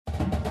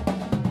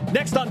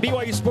Next on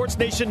BYU Sports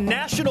Nation,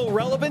 national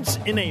relevance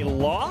in a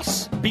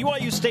loss?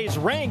 BYU stays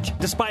ranked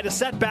despite a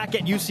setback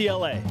at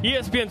UCLA.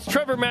 ESPN's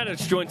Trevor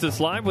Matich joins us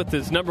live with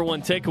his number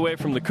one takeaway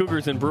from the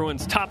Cougars and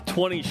Bruins top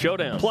 20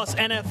 showdown. Plus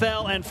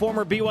NFL and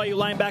former BYU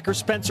linebacker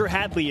Spencer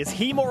Hadley. Is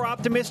he more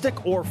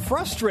optimistic or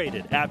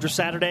frustrated after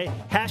Saturday?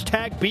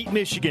 Hashtag beat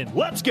Michigan.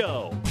 Let's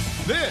go.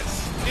 This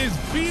is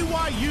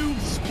BYU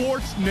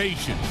Sports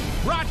Nation,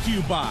 brought to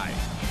you by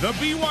The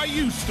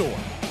BYU Store.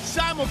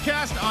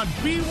 Simulcast on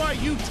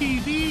BYU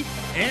TV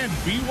and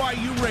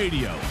BYU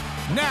Radio.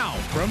 Now,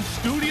 from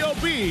Studio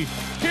B,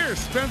 here's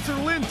Spencer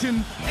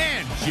Linton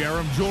and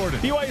Jerem Jordan.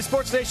 BYU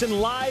Sports Nation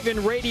live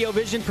in Radio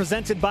Vision,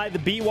 presented by the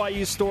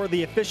BYU Store,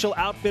 the official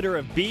outfitter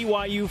of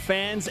BYU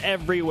fans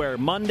everywhere.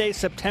 Monday,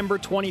 September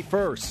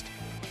 21st.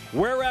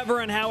 Wherever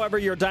and however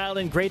you're dialed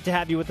in, great to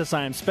have you with us.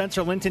 I am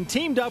Spencer Linton,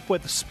 teamed up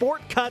with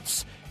Sport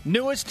Cut's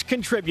newest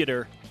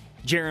contributor,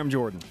 Jerem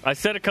Jordan. I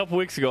said a couple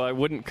weeks ago I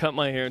wouldn't cut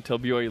my hair until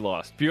BYU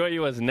lost.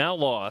 BYU has now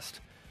lost,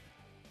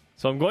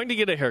 so I'm going to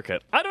get a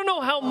haircut. I don't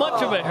know how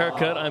much of a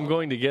haircut I'm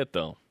going to get,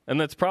 though.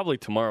 And that's probably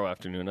tomorrow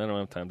afternoon. I don't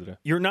have time today.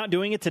 You're not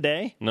doing it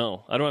today?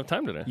 No, I don't have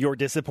time today. You're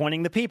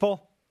disappointing the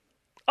people.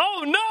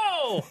 Oh,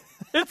 no!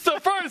 It's the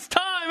first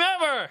time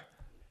ever!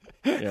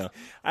 Yeah.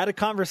 I had a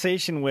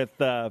conversation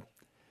with at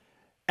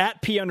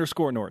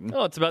P_Norton.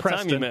 Oh, it's about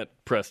Preston. time you met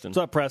Preston. What's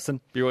up, Preston?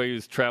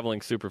 BYU's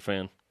traveling super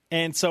fan.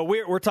 And so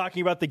we're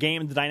talking about the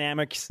game, the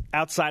dynamics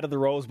outside of the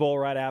Rose Bowl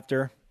right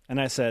after. And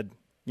I said,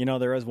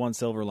 there is one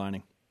silver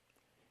lining.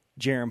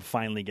 Jerem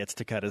finally gets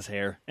to cut his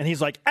hair. And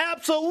he's like,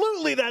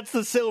 absolutely, that's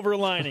the silver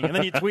lining. And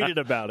then he tweeted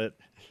about it.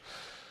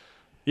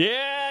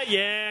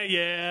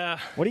 Yeah.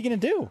 What are you going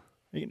to do?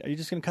 Are you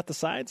just going to cut the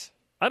sides?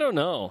 I don't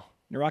know.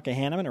 You rock a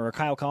Hanneman or a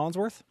Kyle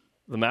Collinsworth?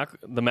 The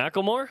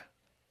Macklemore?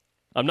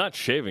 I'm not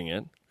shaving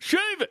it.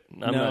 Shave it!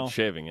 I'm not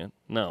shaving it.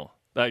 No.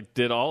 I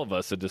did all of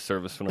us a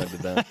disservice when I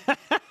did that.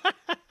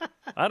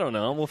 I don't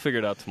know. We'll figure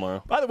it out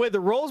tomorrow. By the way, the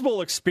Rose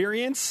Bowl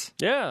experience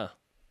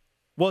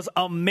was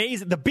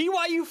amazing. The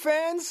BYU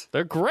fans,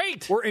 they're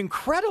great. Were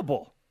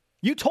incredible.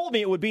 You told me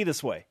it would be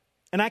this way.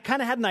 And I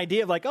kind of had an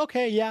idea of like,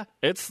 okay, yeah.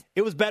 It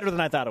was better than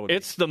I thought it would be.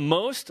 It's the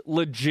most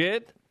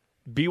legit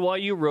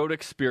BYU road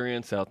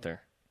experience out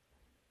there.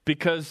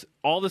 Because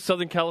all the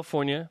Southern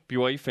California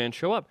BYU fans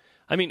show up.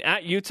 I mean,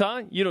 at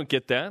Utah, you don't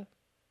get that.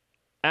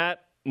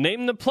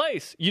 Name the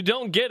place. You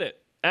don't get it.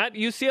 At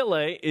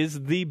UCLA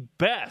is the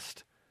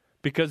best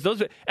because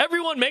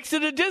everyone makes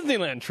it a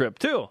Disneyland trip,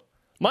 too.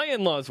 My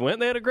in-laws went.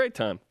 They had a great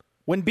time.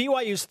 When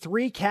BYU's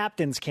 3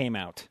 captains came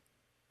out,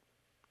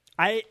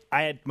 I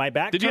had my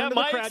back turned to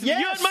the crowd. Yes,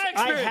 you had my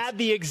experience. I had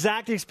the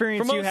exact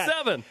experience from you had.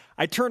 07.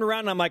 I turned around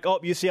and I'm like,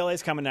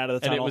 UCLA's coming out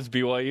of the tunnel. And it was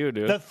BYU,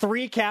 dude. The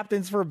 3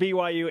 captains for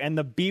BYU and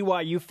the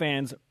BYU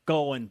fans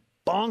going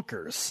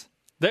bonkers.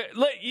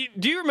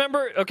 Do you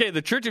remember,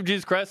 the Church of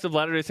Jesus Christ of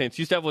Latter-day Saints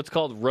used to have what's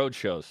called road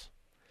shows.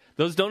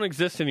 Those don't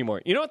exist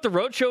anymore. You know what the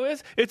road show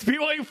is? It's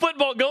BYU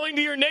football going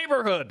to your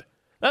neighborhood.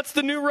 That's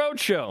the new road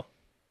show.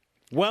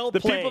 Well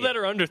played. The people that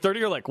are under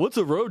 30 are like, what's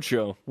a road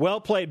show?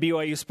 Well played,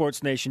 BYU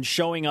Sports Nation,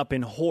 showing up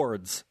in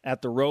hordes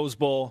at the Rose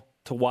Bowl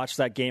to watch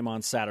that game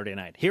on Saturday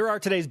night. Here are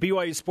today's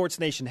BYU Sports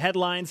Nation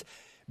headlines.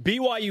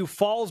 BYU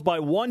falls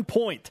by 1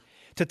 point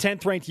to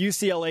 10th-ranked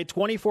UCLA,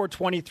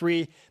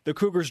 24-23. The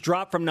Cougars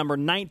drop from number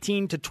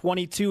 19 to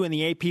 22 in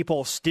the AP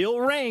poll, still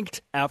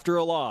ranked after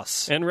a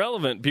loss. And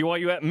relevant,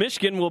 BYU at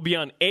Michigan will be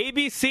on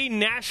ABC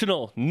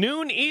National,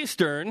 noon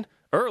Eastern,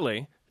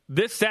 early,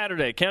 this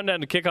Saturday. Countdown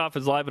to kickoff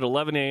is live at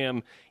 11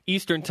 a.m.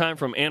 Eastern time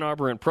from Ann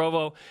Arbor and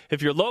Provo.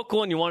 If you're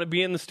local and you want to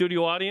be in the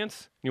studio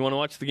audience, you want to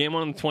watch the game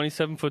on the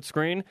 27-foot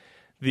screen,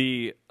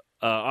 the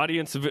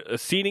audience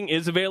seating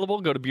is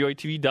available. Go to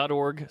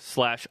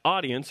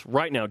BYUtv.org/audience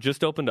right now.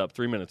 Just opened up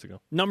 3 minutes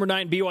ago. Number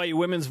 9, BYU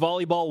women's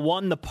volleyball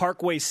won the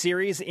Parkway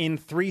Series in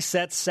 3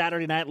 sets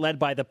Saturday night, led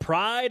by the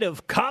pride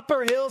of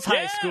Copper Hills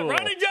High School.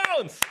 Ronnie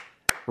Jones!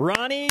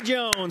 Ronnie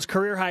Jones,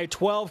 career-high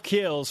 12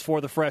 kills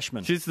for the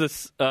freshman. She's the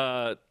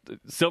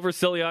Silver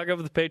Ciliaga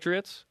of the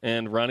Patriots,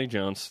 and Ronnie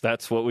Jones.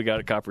 That's what we got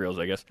at Copper Hills,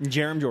 I guess.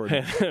 Jerem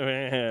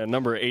Jordan.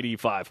 Number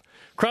 85.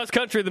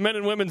 Cross-country, the men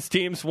and women's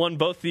teams won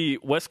both the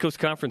West Coast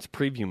Conference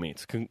preview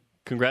meets.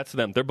 Congrats to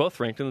them. They're both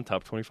ranked in the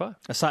top 25.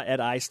 I saw Ed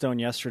Eyestone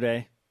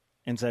yesterday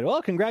and said,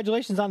 well,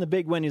 congratulations on the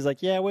big win. He's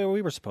like, yeah,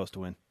 we were supposed to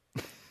win.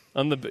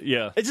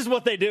 It's just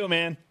what they do,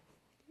 man.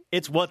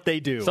 It's what they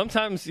do.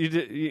 Sometimes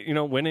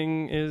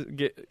winning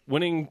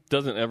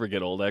doesn't ever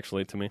get old.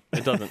 Actually, to me,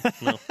 it doesn't.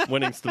 No,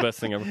 winning's the best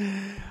thing ever.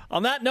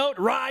 On that note,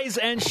 rise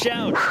and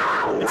shout.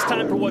 It's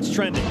time for What's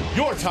Trending.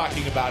 You're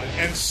talking about it,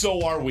 and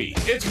so are we.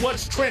 It's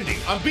What's Trending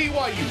on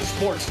BYU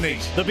Sports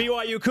Nation. The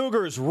BYU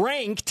Cougars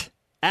ranked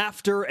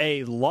after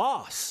a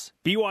loss.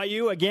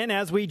 BYU, again,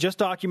 as we just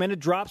documented,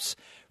 drops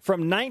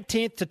from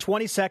 19th to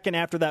 22nd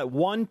after that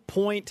 1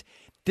 point,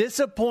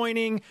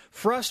 disappointing,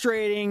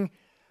 frustrating,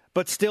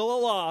 but still a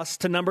loss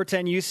to number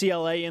 10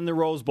 UCLA in the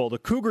Rose Bowl. The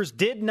Cougars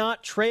did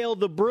not trail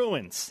the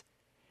Bruins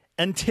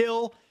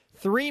until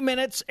 3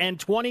 minutes and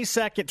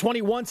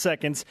 21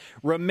 seconds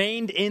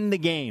remained in the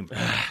game.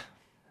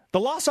 The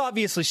loss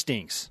obviously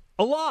stinks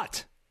a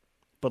lot,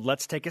 But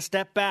let's take a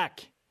step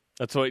back.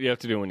 That's what you have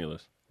to do when you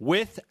lose.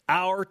 With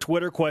our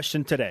Twitter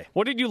question today.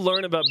 What did you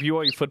learn about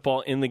BYU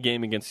football in the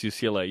game against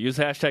UCLA? Use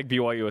hashtag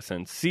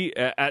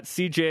BYUSN. At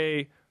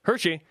CJ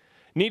Hershey,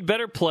 need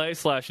better play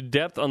 /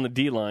 depth on the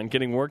D-line,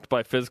 getting worked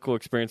by physical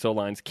experienced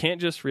O-lines.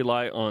 Can't just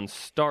rely on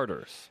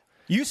starters.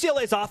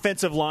 UCLA's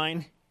offensive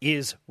line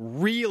is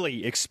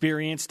really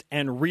experienced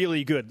and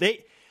really good.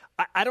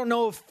 I don't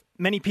know if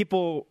many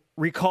people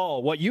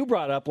recall what you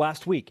brought up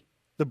last week.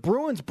 The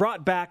Bruins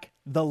brought back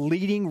the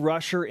leading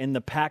rusher in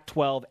the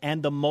Pac-12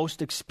 and the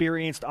most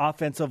experienced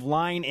offensive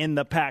line in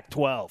the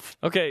Pac-12.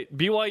 Okay,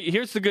 BYU.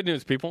 Here's the good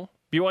news, people.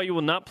 BYU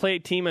will not play a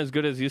team as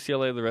good as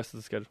UCLA the rest of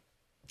the schedule.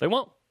 They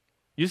won't.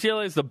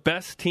 UCLA is the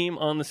best team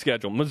on the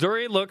schedule.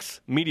 Missouri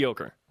looks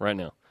mediocre right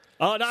now.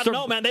 Oh,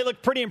 no, man. They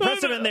look pretty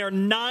impressive in their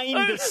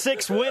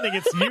 9-6 win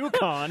against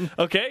UConn.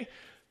 Okay.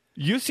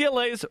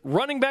 UCLA's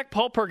running back,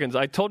 Paul Perkins,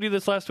 I told you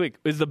this last week,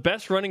 is the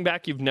best running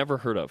back you've never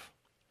heard of.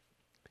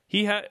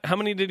 He had, how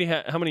many did he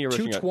have? How many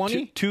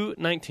 220?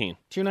 219.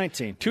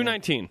 219.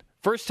 219. Yeah.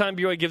 First time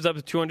BYU gives up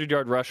a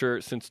 200-yard rusher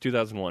since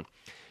 2001.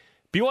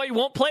 BYU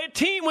won't play a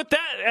team with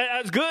that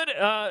as good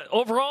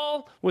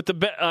overall with the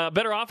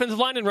better offensive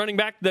line and running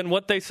back than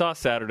what they saw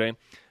Saturday.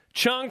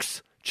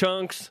 Chunks.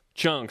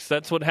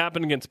 That's what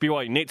happened against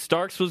BYU. Nate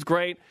Starks was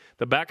great.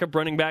 The backup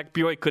running back,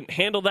 BYU couldn't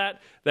handle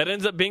that. That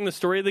ends up being the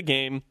story of the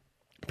game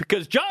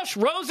because Josh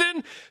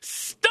Rosen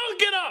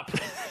stunk it up.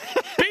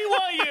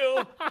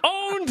 BYU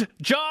owned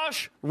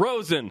Josh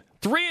Rosen.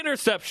 3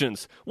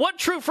 interceptions. What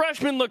true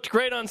freshman looked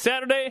great on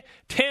Saturday?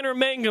 Tanner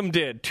Mangum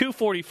did.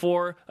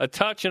 244, a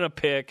touch and a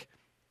pick.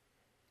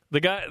 The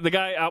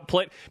guy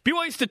outplayed.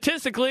 BYU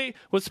statistically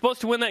was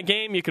supposed to win that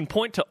game. You can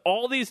point to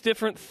all these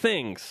different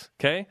things,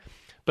 okay?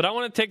 But I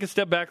want to take a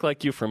step back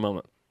like you for a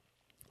moment.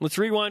 Let's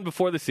rewind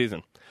before the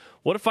season.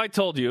 What if I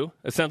told you,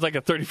 it sounds like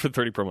a 30 for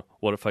 30 promo.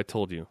 What if I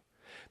told you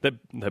that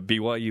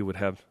BYU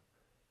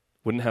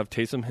wouldn't have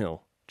Taysom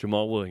Hill,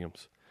 Jamal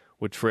Williams,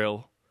 would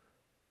trail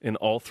in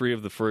all three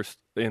of the first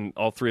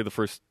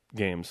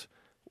games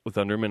with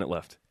under a minute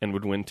left and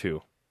would win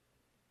 2?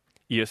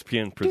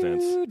 ESPN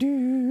presents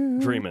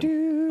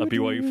Dreamin', a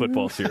BYU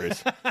football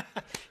series. How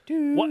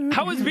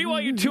is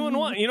BYU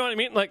 2-1? You know what I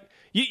mean? Like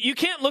you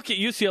can't look at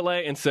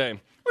UCLA and say,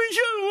 we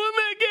should have won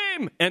that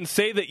game, and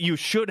say that you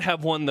should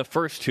have won the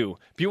first 2.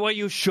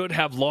 BYU should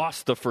have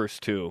lost the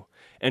first 2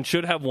 and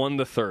should have won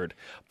the third.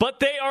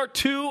 But they are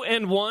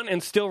 2-1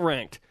 and still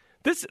ranked.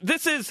 This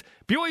is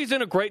BYU's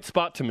in a great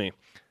spot to me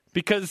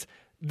because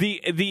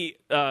the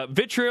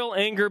vitriol,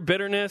 anger,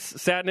 bitterness,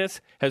 sadness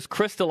has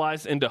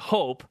crystallized into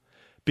hope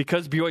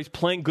because BYU's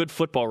playing good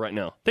football right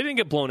now. They didn't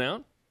get blown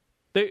out.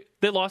 They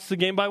lost the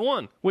game by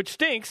 1, which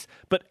stinks,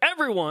 but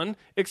everyone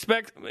in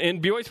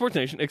BYU Sports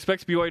Nation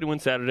expects BYU to win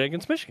Saturday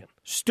against Michigan.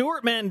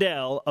 Stuart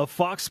Mandel of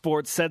Fox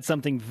Sports said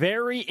something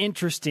very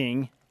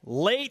interesting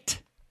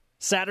late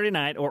Saturday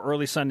night or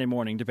early Sunday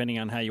morning, depending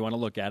on how you want to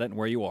look at it and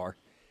where you are.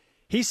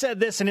 He said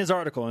this in his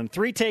article, and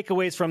 3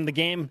 takeaways from the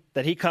game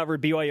that he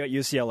covered, BYU at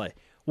UCLA.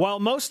 While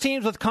most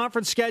teams with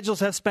conference schedules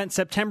have spent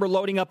September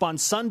loading up on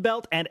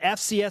Sunbelt and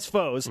FCS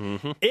foes,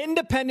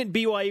 independent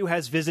BYU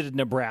has visited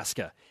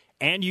Nebraska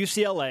and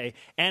UCLA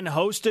and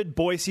hosted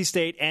Boise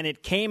State, and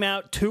it came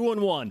out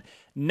 2-1.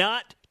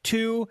 Not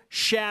too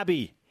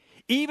shabby.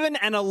 Even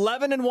an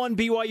 11-1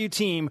 BYU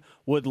team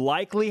would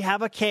likely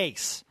have a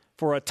case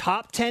for a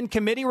top 10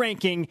 committee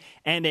ranking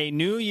and a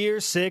New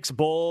Year's 6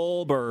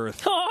 bowl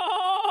berth.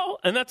 Oh,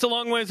 and that's a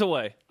long ways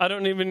away. I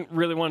don't even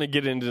really want to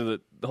get into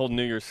the whole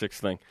New Year's 6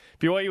 thing.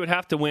 BYU would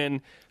have to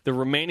win the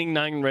remaining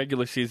 9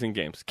 regular season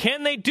games.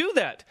 Can they do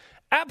that?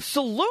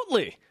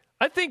 Absolutely.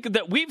 I think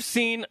that we've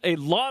seen a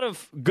lot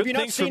of good things. Have you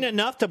not seen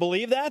enough to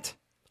believe that?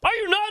 Are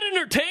you not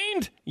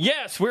entertained?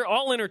 Yes, we're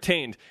all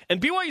entertained.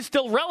 And BYU is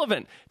still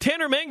relevant.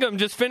 Tanner Mangum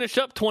just finished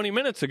up 20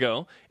 minutes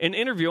ago an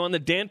interview on the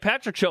Dan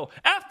Patrick Show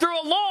after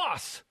a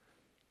loss.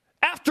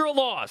 After a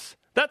loss.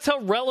 That's how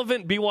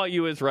relevant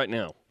BYU is right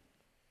now.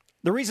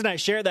 The reason I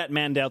share that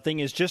Mandel thing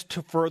is just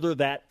to further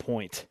that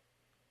point.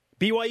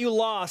 BYU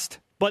lost,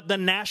 but the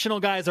national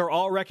guys are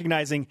all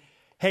recognizing,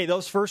 hey,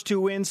 those first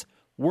 2 wins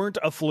weren't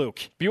a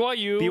fluke.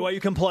 BYU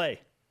can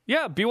play.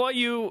 Yeah,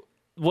 BYU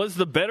was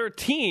the better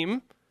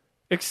team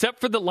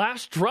except for the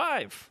last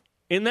drive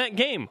in that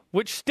game,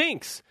 which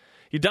stinks.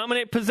 You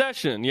dominate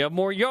possession. You have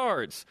more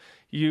yards.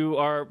 You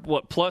are,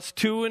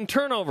 +2 in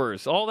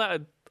turnovers, all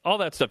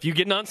that stuff. You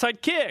get an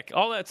onside kick,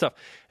 all that stuff.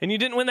 And you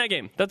didn't win that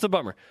game. That's a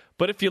bummer.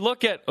 But if you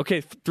look at,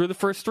 through the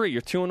first 3,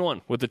 you're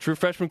 2-1 with the true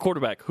freshman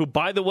quarterback, who,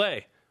 by the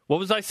way, what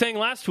was I saying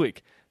last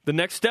week? The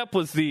next step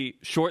was the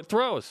short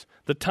throws,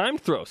 the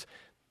timed throws.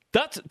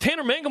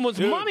 Tanner Mangum was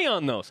money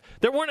on those.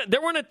 There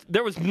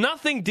was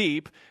nothing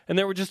deep, and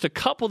there were just a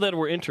couple that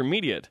were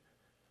intermediate.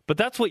 But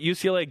that's what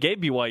UCLA gave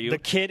BYU. The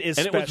kid is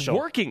special. And it was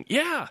working.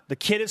 Yeah. The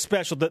kid is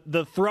special.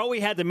 The throw he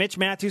had to Mitch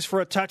Matthews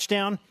for a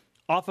touchdown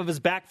off of his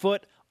back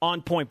foot,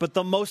 on point. But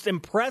the most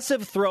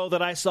impressive throw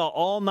that I saw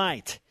all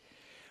night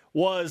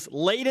was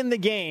late in the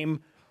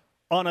game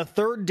on a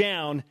 3rd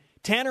down.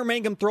 Tanner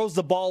Mangum throws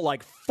the ball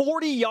like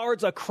 40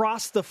 yards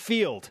across the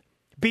field.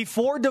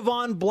 before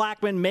Devon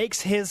Blackman makes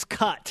his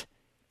cut,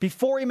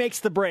 before he makes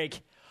the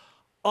break,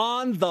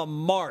 on the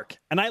mark.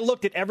 And I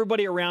looked at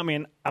everybody around me,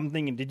 and I'm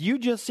thinking, did you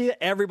just see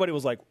that? Everybody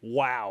was like,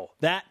 wow,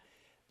 that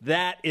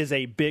is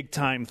a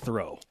big-time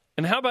throw.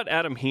 And how about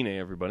Adam Heaney,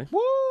 everybody?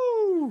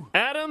 Woo!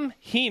 Adam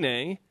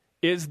Heaney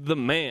is the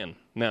man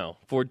now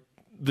for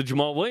the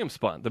Jamal Williams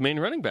spot, the main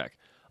running back.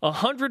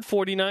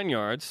 149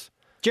 yards.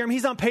 Jeremy,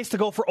 he's on pace to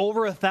go for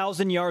over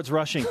 1,000 yards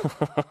rushing.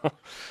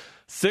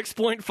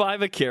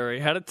 6.5 a carry,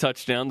 had a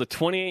touchdown. The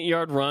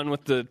 28-yard run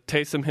with the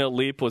Taysom Hill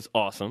leap was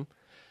awesome.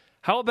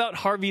 How about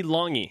Harvey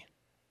Longy?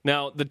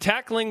 Now, the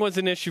tackling was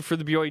an issue for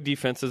the BYU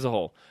defense as a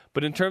whole.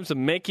 But in terms of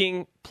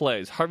making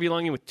plays, Harvey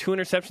Longy with 2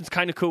 interceptions,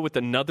 Kainakua with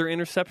another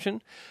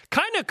interception.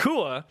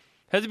 Kainakua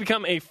has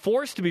become a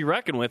force to be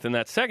reckoned with in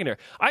that secondary.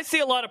 I see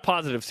a lot of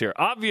positives here.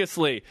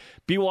 Obviously,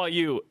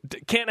 BYU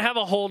can't have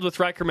a hold with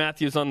Riker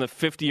Matthews on the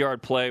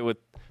 50-yard play with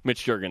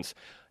Mitch Juergens.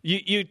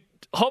 You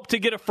hope to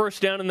get a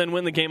first down and then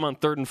win the game on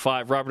 3rd and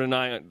 5. Robert and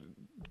I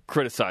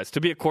criticize.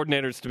 To be a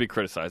coordinator is to be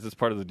criticized. It's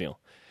part of the deal.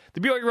 The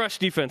BYU rush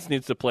defense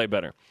needs to play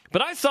better.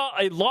 But I saw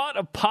a lot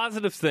of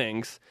positive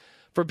things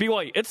for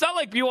BYU. It's not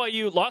like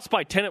BYU lost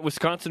by 10 at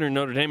Wisconsin or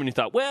Notre Dame and you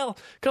thought, well,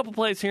 a couple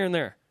plays here and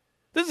there.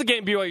 This is a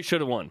game BYU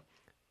should have won.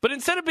 But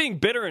instead of being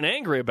bitter and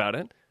angry about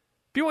it,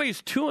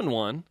 BYU's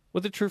 2-1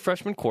 with a true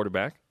freshman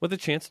quarterback with a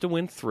chance to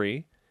win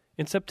 3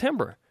 in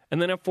September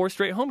and then have 4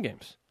 straight home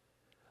games.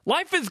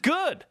 Life is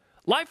good.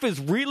 Life is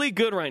really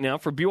good right now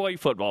for BYU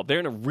football. They're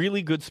in a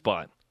really good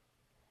spot.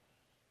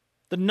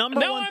 I'm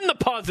the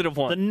positive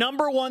one. The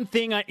number one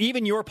thing,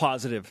 even you're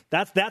positive.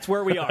 That's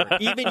where we are.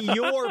 Even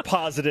you're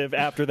positive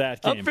after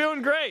that game. I'm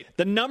feeling great.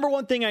 The number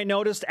one thing I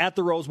noticed at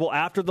the Rose Bowl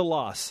after the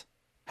loss,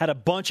 had a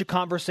bunch of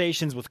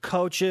conversations with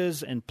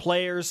coaches and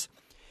players,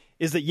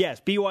 is that, yes,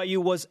 BYU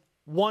was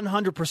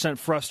 100%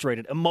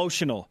 frustrated,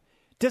 emotional,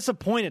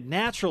 disappointed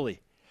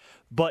naturally,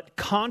 but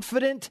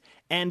confident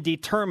and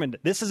determined.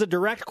 This is a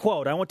direct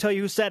quote. I won't tell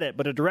you who said it,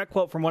 but a direct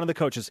quote from one of the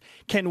coaches.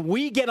 Can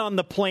we get on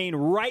the plane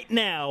right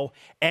now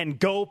and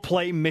go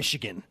play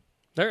Michigan?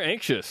 They're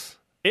anxious,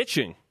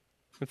 itching.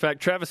 In fact,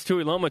 Travis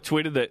Tuiloma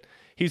tweeted that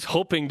he's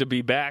hoping to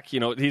be back. You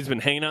know, he's been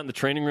hanging out in the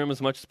training room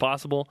as much as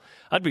possible.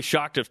 I'd be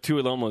shocked if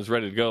Tuiloma was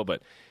ready to go,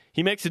 but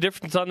he makes a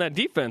difference on that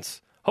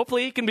defense.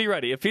 Hopefully he can be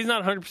ready. If he's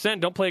not 100%,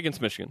 don't play against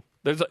Michigan.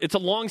 It's a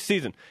long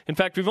season. In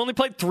fact, we've only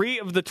played 3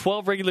 of the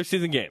 12 regular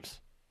season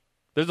games.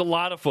 There's a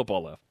lot of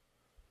football left.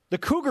 The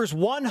Cougars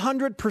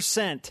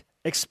 100%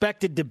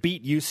 expected to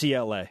beat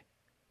UCLA.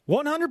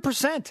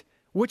 100%,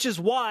 which is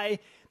why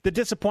the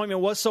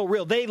disappointment was so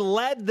real. They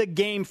led the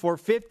game for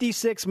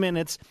 56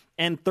 minutes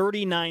and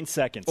 39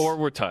 seconds. Or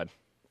were tied.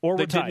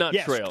 They did not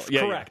trail.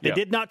 Yeah, correct. Yeah. They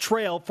did not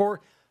trail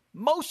for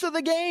most of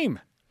the game.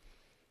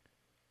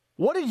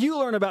 What did you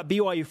learn about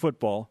BYU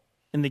football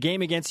in the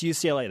game against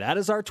UCLA? That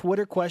is our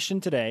Twitter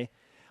question today.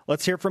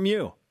 Let's hear from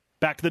you.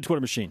 Back to the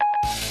Twitter machine.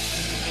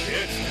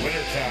 It's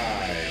Twitter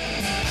time.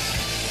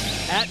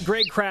 At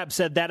Greg Crabb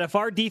said that if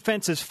our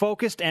defense is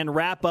focused and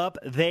wrap up,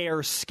 they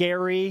are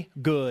scary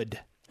good.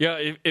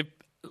 Yeah, if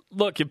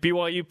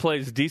BYU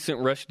plays decent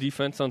rush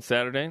defense on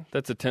Saturday,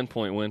 that's a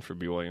 10-point win for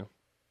BYU.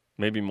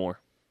 Maybe more.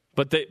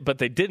 But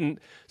they didn't.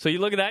 So you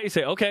look at that, you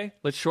say, okay,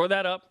 let's shore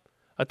that up.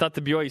 I thought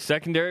the BYU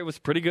secondary was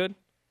pretty good.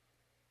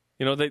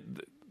 You know,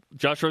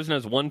 Josh Rosen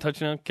has 1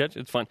 touchdown catch.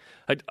 It's fine.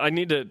 I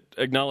need to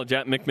acknowledge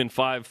at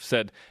Mickman5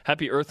 said,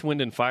 Happy Earth,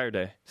 Wind, and Fire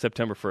Day,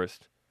 September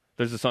 1st.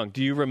 There's a song.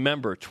 Do you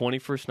remember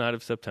 21st night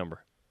of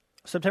September?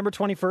 September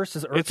 21st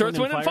is Earth,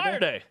 Wind, and Fire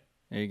Day.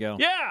 There you go.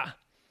 Yeah.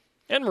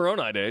 And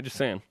Moroni Day, just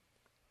saying.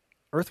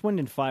 Earth, Wind,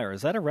 and Fire.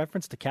 Is that a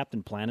reference to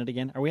Captain Planet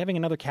again? Are we having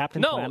another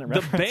Captain Planet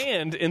reference? No, the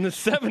band in the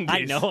 70s.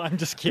 I know, I'm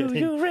just kidding. Do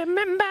you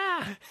remember?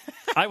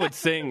 I would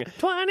sing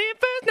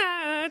 21st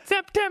night,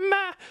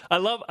 September. I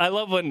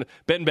love when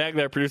Ben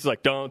Bagler, producer, is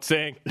like, don't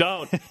sing.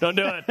 Don't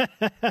do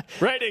it.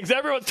 Ratings.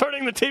 Everyone's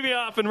turning the TV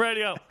off in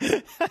radio.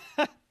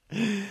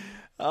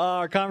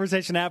 Our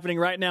conversation happening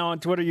right now on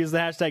Twitter. Use the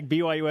hashtag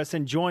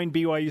BYUSN. Join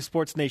BYU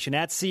Sports Nation.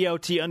 At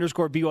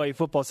COT_BYU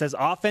football says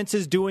offense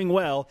is doing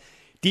well.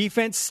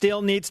 Defense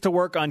still needs to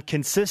work on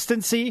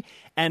consistency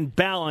and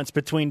balance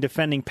between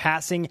defending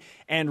passing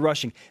and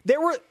rushing. There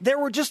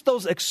were just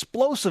those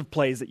explosive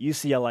plays that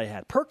UCLA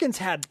had. Perkins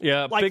had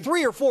big,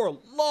 3 or 4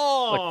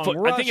 long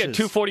rushes. I think at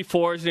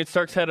 244s, and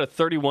Starks had a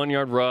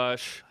 31-yard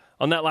rush.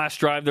 On that last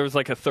drive, there was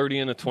like a 30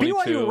 and a 22.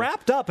 BYU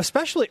wrapped up,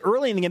 especially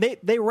early in the game.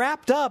 They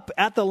wrapped up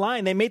at the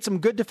line. They made some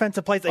good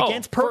defensive plays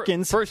against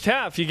Perkins. First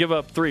half, you give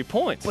up 3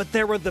 points. But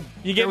there were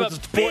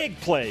big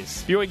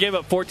plays. BYU gave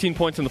up 14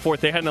 points in the fourth.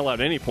 They hadn't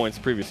allowed any points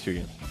the previous 2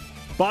 games.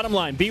 Bottom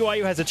line,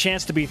 BYU has a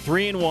chance to be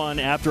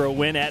 3-1 after a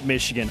win at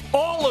Michigan.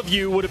 All of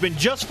you would have been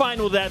just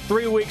fine with that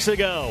 3 weeks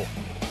ago.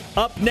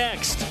 Up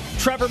next,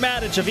 Trevor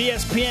Matich of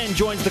ESPN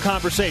joins the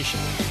conversation.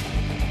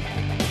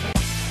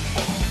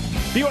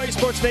 BYU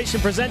Sports Nation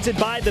presented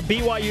by the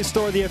BYU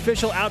Store, the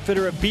official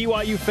outfitter of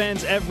BYU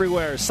fans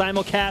everywhere.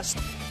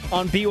 Simulcast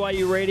on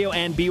BYU Radio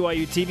and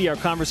BYU TV. Our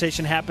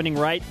conversation happening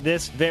right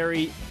this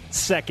very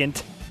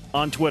second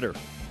on Twitter.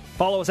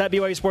 Follow us at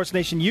BYU Sports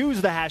Nation.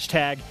 Use the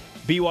hashtag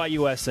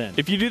BYUSN.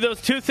 If you do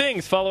those two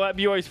things, follow at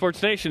BYU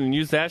Sports Nation and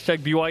use the hashtag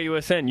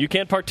BYUSN. You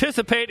can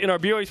participate in our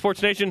BYU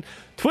Sports Nation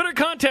Twitter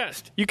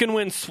contest. You can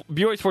win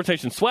BYU Sports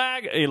Nation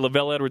swag, a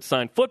Lavelle Edwards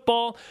signed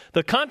football.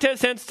 The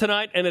contest ends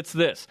tonight, and it's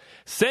this.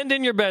 Send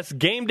in your best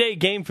game day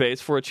game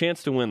face for a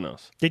chance to win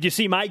those. Did you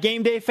see my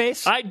game day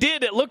face? I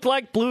did. It looked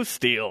like blue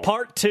steel.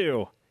 Part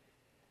 2.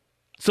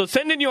 So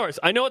send in yours.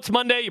 I know it's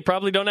Monday. You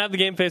probably don't have the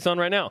game face on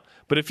right now.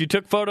 But if you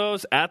took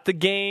photos at the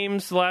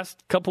games the last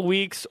couple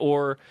weeks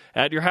or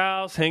at your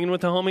house, hanging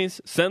with the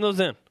homies, send those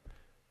in.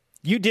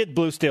 You did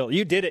blue steel.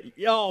 You did it.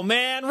 Oh,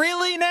 man.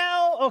 Really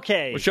now?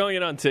 Okay. We're showing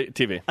it on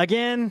TV.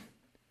 Again?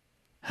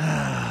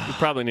 You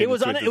probably need it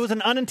was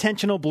an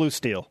unintentional blue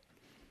steel.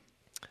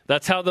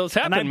 That's how those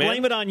happen, man. And I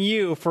blame it on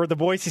you for the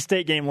Boise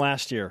State game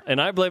last year.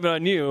 And I blame it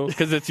on you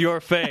because it's your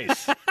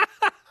face.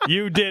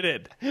 You did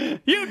it.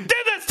 You did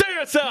this to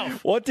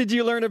yourself. What did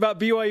you learn about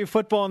BYU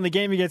football in the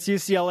game against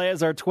UCLA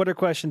as our Twitter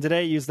question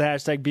today? Use the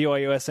hashtag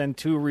BYUSN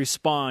to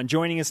respond.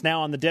 Joining us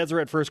now on the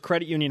Deseret First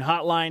Credit Union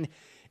hotline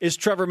is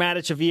Trevor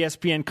Matich of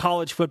ESPN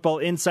College Football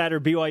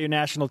Insider, BYU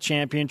National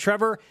Champion.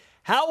 Trevor,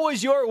 how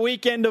was your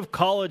weekend of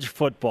college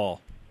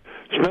football?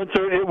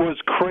 Spencer, it was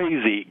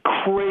crazy.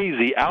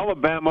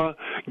 Alabama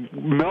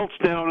melts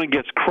down and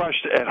gets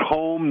crushed at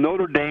home.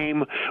 Notre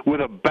Dame, with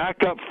a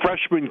backup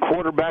freshman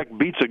quarterback,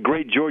 beats a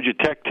great Georgia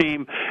Tech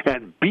team.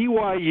 And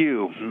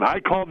BYU, I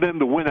called them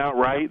to win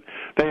outright.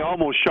 They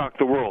almost shocked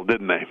the world,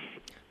 didn't they?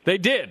 They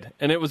did,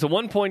 and it was a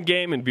one-point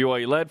game, and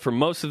BYU led for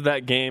most of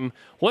that game.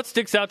 What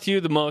sticks out to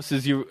you the most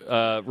as you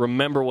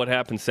remember what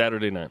happened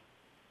Saturday night?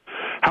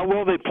 How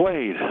well they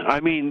played. I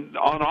mean,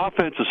 on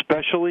offense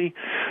especially,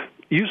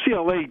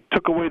 UCLA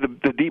took away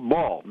the deep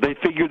ball. They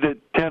figured that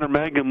Tanner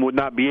Mangum would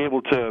not be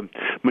able to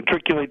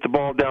matriculate the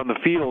ball down the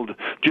field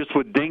just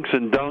with dinks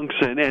and dunks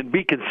and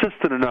be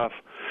consistent enough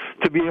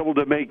to be able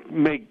to make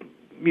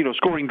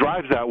scoring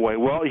drives that way.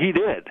 Well, he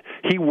did.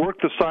 He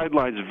worked the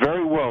sidelines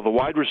very well. The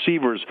wide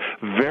receivers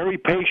very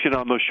patient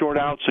on those short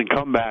outs and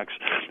comebacks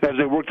as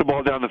they worked the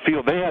ball down the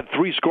field. They had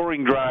 3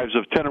 scoring drives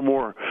of 10 or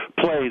more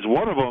plays.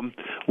 One of them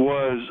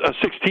was a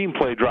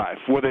 16-play drive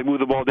where they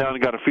moved the ball down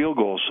and got a field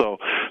goal. So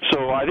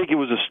I think it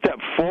was a step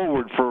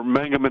forward for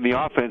Mangum in the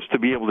offense to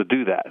be able to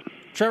do that.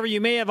 Trevor,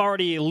 you may have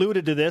already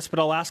alluded to this, but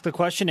I'll ask the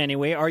question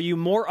anyway. Are you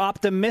more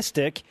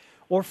optimistic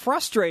or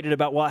frustrated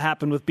about what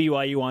happened with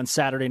BYU on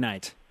Saturday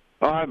night?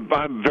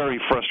 I'm very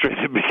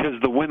frustrated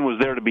because the win was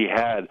there to be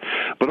had.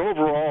 But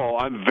overall,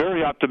 I'm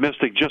very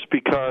optimistic just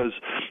because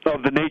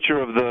of the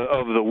nature of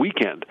the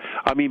weekend.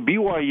 I mean,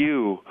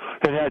 BYU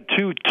had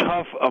 2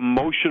 tough,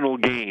 emotional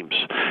games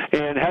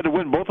and had to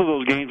win both of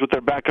those games with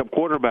their backup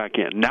quarterback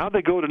in. Now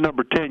they go to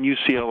number 10,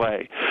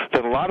 UCLA,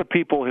 that a lot of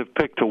people have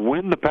picked to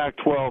win the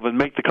Pac-12 and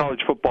make the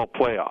college football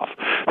playoff.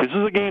 This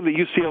is a game that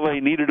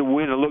UCLA needed to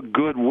win and look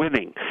good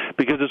winning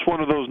because it's one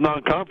of those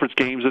non-conference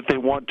games that they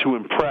want to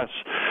impress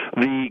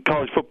the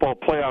college football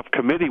playoff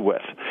committee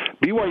with.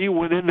 BYU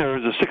went in there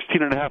as a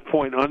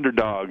 16.5-point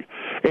underdog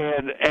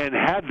and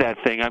had that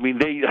thing. I mean,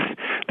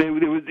 they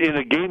was in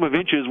a game of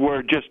inches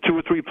where just 2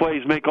 or 3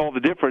 plays make all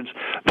the difference.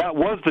 That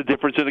was the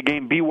difference in a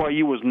game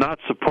BYU was not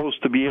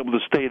supposed to be able to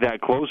stay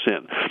that close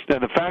in.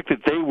 And the fact that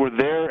they were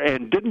there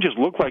and didn't just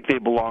look like they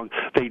belonged,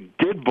 they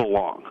did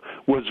belong,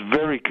 was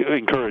very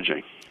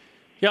encouraging.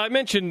 Yeah, I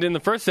mentioned in the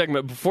first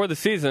segment before the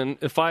season,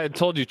 if I had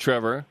told you,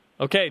 Trevor,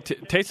 okay,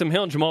 Taysom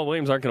Hill and Jamal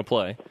Williams aren't going to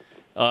play.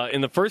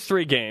 In the first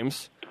 3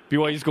 games,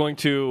 BYU is going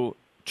to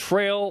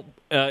trail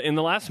in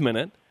the last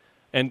minute,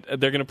 and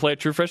they're going to play a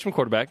true freshman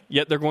quarterback,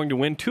 yet they're going to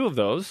win 2 of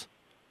those.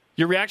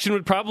 Your reaction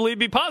would probably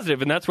be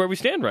positive, and that's where we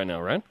stand right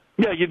now, right?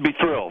 Yeah, you'd be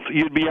thrilled.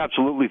 You'd be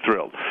absolutely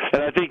thrilled.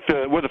 And I think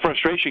where the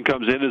frustration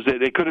comes in is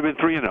that it could have been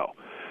 3-0.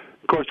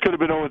 Of course, it could have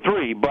been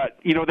 0-3, but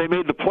they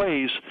made the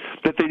plays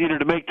that they needed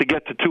to make to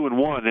get to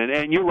 2-1,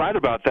 and you're right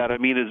about that. I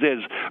mean, as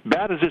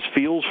bad as this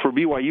feels for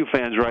BYU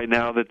fans right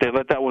now that they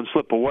let that one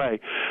slip away,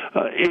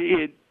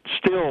 it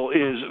still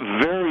is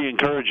very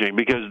encouraging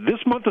because this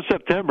month of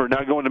September,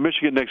 now going to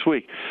Michigan next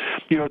week,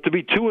 to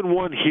be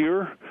 2-1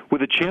 here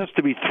with a chance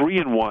to be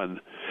 3-1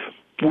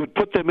 would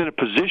put them in a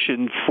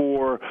position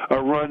for a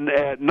run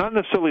at not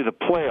necessarily the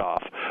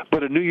playoff,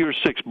 but a New Year's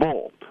Six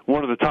bowl,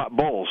 one of the top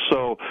bowls.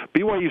 So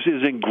BYU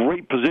is in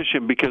great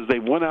position because they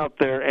went out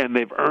there and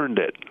they've earned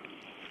it.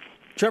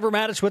 Trevor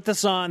Matich with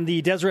us on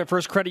the Deseret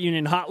First Credit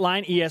Union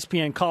hotline,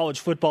 ESPN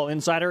College Football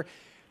Insider.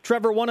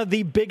 Trevor, one of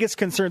the biggest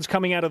concerns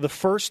coming out of the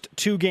first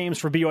 2 games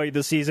for BYU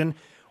this season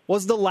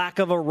was the lack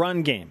of a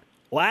run game.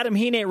 Well, Adam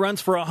Hine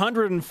runs for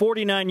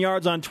 149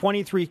 yards on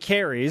 23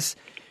 carries.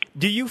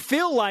 Do you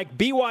feel like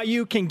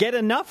BYU can get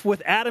enough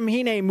with Adam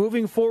Hine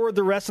moving forward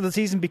the rest of the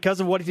season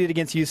because of what he did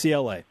against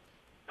UCLA?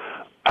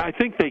 I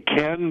think they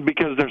can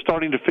because they're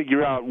starting to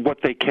figure out what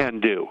they can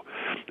do.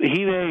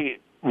 Hine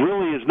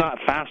really is not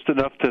fast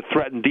enough to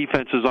threaten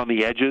defenses on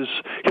the edges.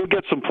 He'll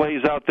get some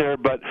plays out there,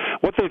 but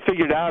what they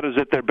figured out is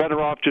that they're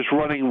better off just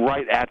running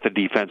right at the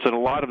defense, and a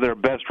lot of their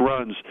best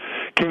runs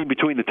came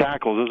between the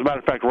tackles. As a matter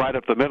of fact, right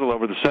up the middle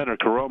over the center,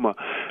 Karoma.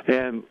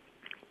 And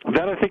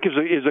that, I think,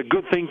 is a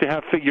good thing to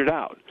have figured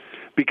out.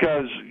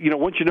 because,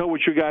 once you know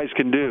what your guys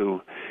can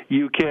do,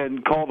 you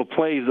can call the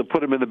plays that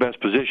put them in the best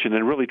position.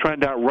 And really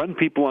trying to outrun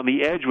people on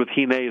the edge with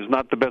Hine is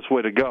not the best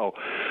way to go.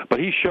 But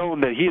he's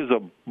shown that he is a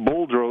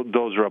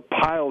bulldozer, a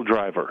pile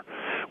driver,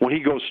 when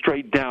he goes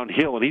straight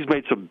downhill. And he's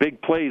made some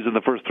big plays in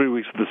the first 3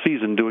 weeks of the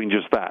season doing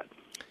just that.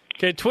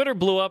 Okay, Twitter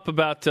blew up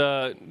about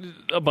a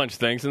bunch of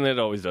things, and it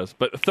always does.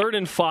 But 3rd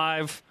and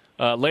 5,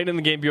 late in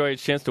the game, BYU had a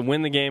chance to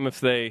win the game if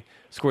they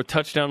score a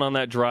touchdown on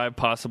that drive,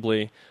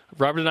 possibly.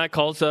 Robert and I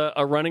calls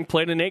a running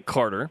play to Nate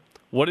Carter.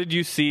 What did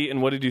you see,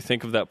 and what did you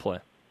think of that play?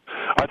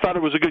 I thought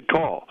it was a good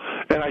call,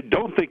 and I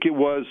don't think it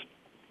was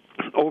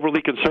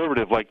overly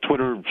conservative like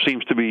Twitter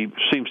seems to be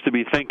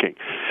thinking.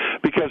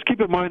 Because keep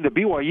in mind that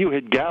BYU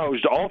had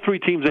gouged all 3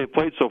 teams they've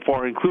played so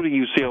far, including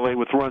UCLA,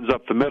 with runs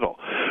up the middle.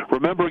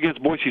 Remember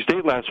against Boise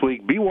State last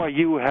week,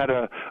 BYU had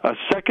a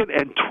 2nd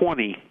and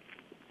 20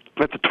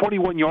 at the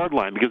 21-yard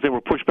line because they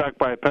were pushed back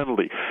by a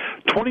penalty.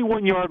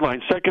 21-yard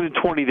line, 2nd and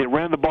 20. They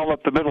ran the ball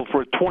up the middle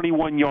for a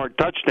 21-yard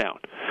touchdown.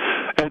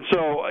 And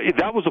so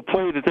that was a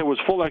play that there was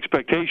full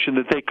expectation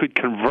that they could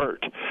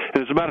convert.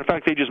 And as a matter of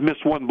fact, they just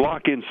missed one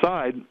block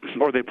inside,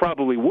 or they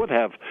probably would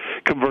have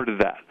converted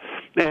that.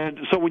 And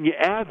so when you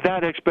add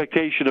that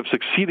expectation of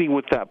succeeding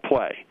with that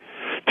play,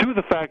 to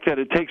the fact that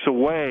it takes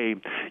away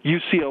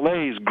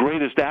UCLA's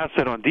greatest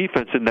asset on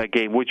defense in that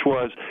game, which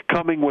was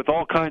coming with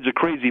all kinds of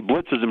crazy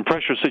blitzes and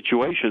pressure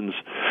situations,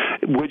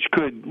 which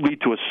could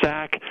lead to a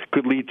sack,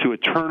 could lead to a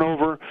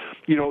turnover.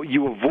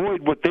 You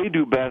avoid what they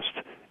do best,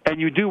 and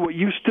you do what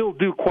you still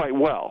do quite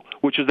well,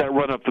 which is that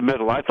run up the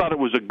middle. I thought it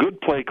was a good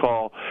play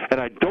call,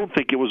 and I don't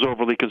think it was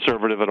overly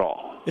conservative at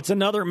all. It's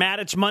another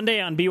Matich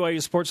Monday on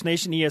BYU Sports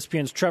Nation.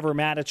 ESPN's Trevor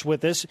Matich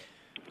with us.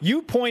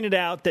 You pointed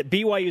out that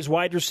BYU's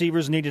wide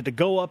receivers needed to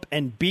go up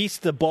and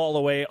beast the ball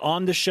away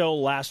on the show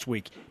last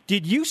week.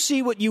 Did you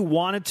see what you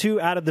wanted to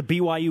out of the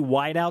BYU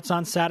wideouts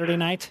on Saturday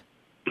night?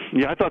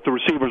 Yeah, I thought the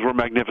receivers were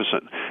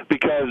magnificent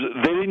because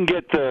they didn't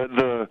get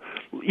the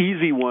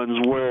easy ones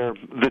where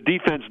the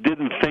defense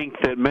didn't think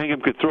that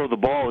Mangum could throw the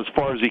ball as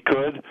far as he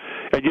could,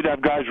 and you'd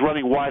have guys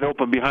running wide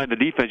open behind the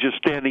defense, just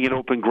standing in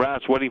open grass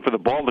waiting for the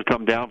ball to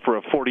come down for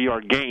a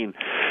 40-yard gain.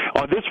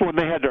 On this one,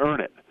 they had to earn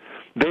it.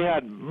 They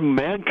had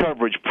man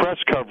coverage, press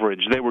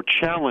coverage. They were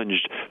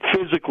challenged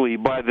physically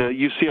by the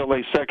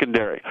UCLA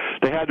secondary.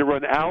 They had to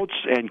run outs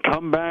and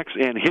comebacks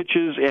and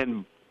hitches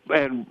and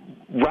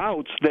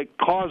routes that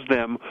caused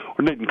them,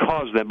 or didn't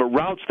cause them, but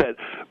routes that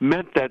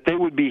meant that they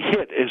would be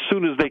hit as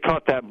soon as they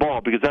caught that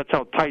ball because that's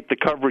how tight the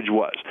coverage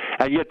was.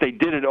 And yet they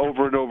did it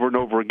over and over and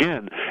over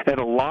again. And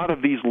a lot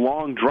of these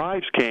long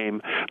drives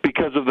came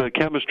because of the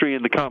chemistry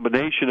and the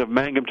combination of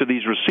Mangum to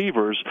these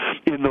receivers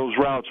in those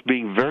routes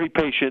being very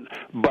patient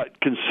but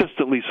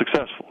consistently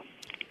successful.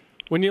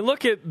 When you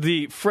look at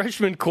the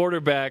freshman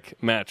quarterback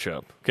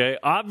matchup, okay,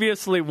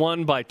 obviously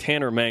won by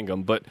Tanner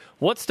Mangum, but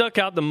what stuck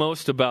out the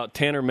most about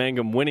Tanner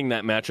Mangum winning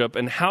that matchup,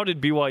 and how did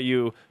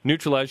BYU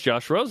neutralize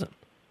Josh Rosen?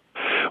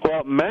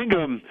 Well,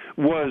 Mangum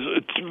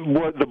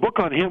the book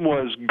on him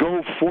was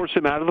go force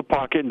him out of the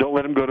pocket and don't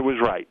let him go to his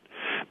right,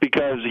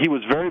 because he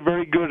was very,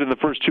 very good in the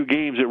first 2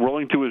 games at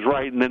rolling to his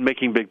right and then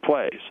making big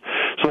plays.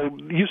 So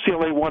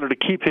UCLA wanted to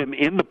keep him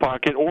in the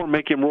pocket or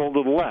make him roll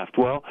to the left.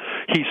 Well,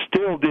 he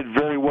still did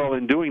very well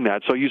in doing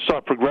that. So you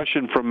saw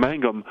progression from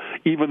Mangum,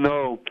 even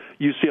though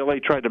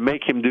UCLA tried to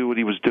make him do what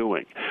he was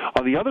doing.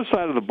 On the other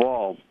side of the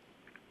ball,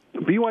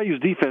 BYU's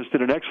defense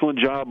did an excellent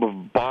job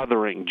of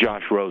bothering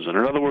Josh Rosen.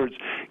 In other words,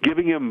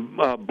 giving him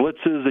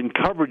blitzes and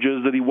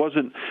coverages that he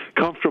wasn't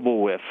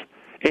comfortable with.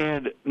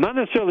 And not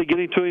necessarily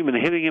getting to him and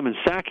hitting him and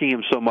sacking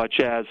him so much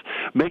as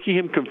making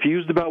him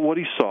confused about what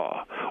he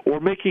saw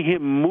or making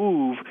him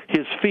move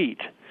his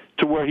feet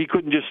to where he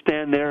couldn't just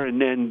stand there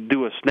and then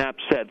do a snap,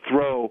 set,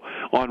 throw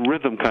on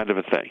rhythm kind of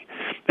a thing.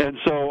 And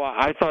so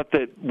I thought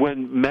that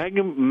when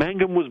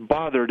Mangum was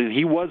bothered, and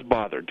he was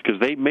bothered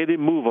because they made him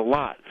move a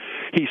lot,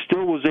 he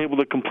still was able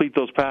to complete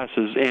those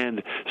passes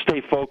and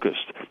stay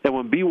focused. And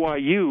when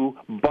BYU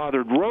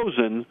bothered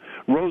Rosen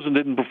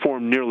didn't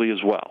perform nearly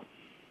as well.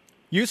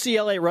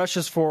 UCLA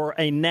rushes for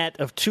a net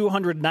of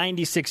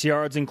 296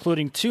 yards,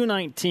 including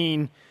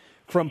 219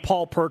 from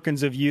Paul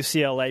Perkins of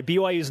UCLA.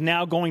 BYU is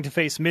now going to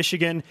face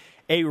Michigan,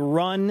 a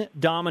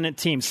run-dominant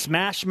team.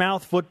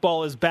 Smash-mouth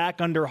football is back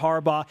under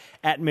Harbaugh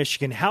at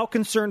Michigan. How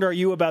concerned are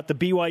you about the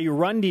BYU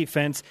run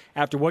defense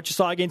after what you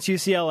saw against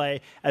UCLA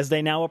as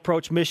they now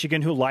approach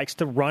Michigan, who likes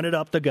to run it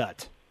up the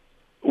gut?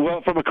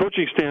 Well, from a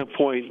coaching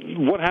standpoint,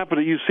 what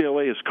happened to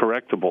UCLA is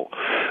correctable.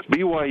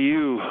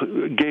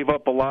 BYU gave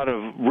up a lot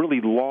of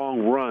really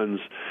long runs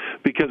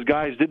because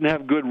guys didn't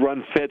have good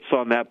run fits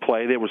on that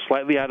play. They were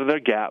slightly out of their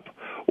gap,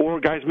 or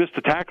guys missed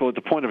a tackle at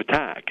the point of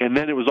attack, and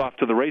then it was off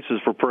to the races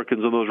for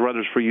Perkins and those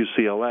runners for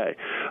UCLA.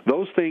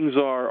 Those things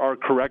are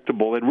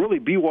correctable, and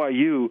really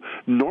BYU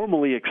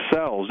normally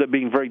excels at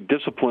being very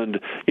disciplined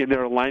in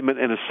their alignment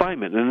and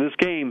assignment. And in this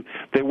game,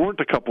 they weren't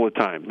a couple of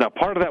times. Now,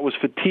 part of that was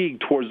fatigue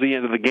towards the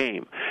end of the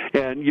game,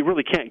 And you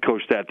really can't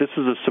coach that. This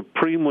is a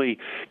supremely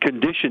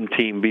conditioned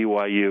team,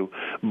 BYU.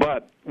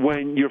 But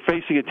when you're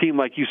facing a team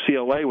like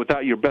UCLA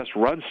without your best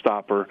run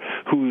stopper,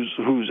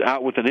 who's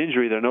out with an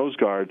injury, their nose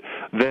guard,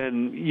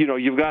 then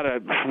you've got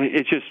to.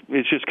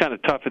 It's just kind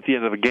of tough at the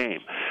end of a game.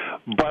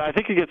 But I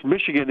think against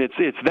Michigan,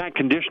 it's that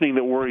conditioning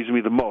that worries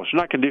me the most.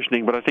 Not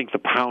conditioning, but I think the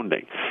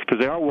pounding, because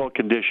they are well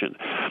conditioned.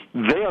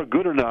 They are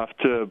good enough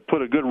to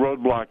put a good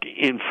roadblock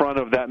in front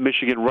of that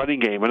Michigan running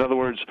game. In other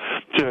words,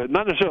 to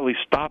not necessarily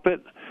stop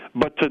it,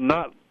 but to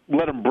not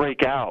let them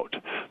break out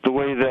the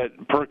way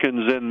that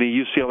Perkins and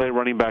the UCLA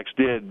running backs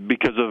did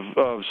because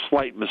of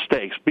slight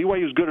mistakes.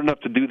 BYU is good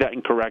enough to do that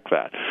and correct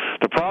that.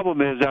 The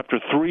problem is, after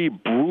 3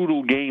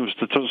 brutal games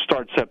to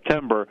start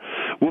September,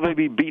 will they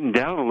be beaten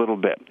down a little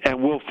bit?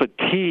 And will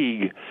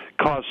fatigue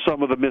cause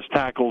some of the missed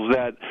tackles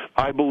that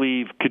I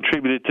believe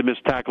contributed to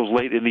missed tackles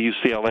late in the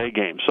UCLA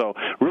game? So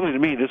really, to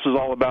me, this is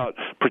all about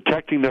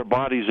protecting their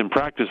bodies in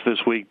practice this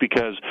week,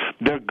 because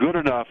they're good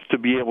enough to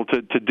be able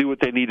to do what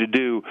they need to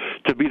do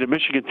to beat a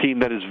Michigan team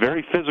that is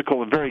very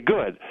physical and very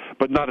good,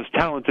 but not as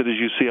talented as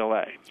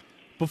UCLA.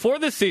 Before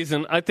this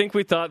season, I think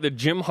we thought that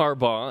Jim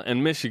Harbaugh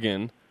and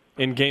Michigan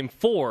in Game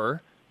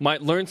 4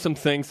 might learn some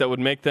things that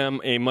would make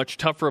them a much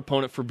tougher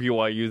opponent for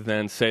BYU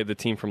than, say, the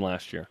team from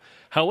last year.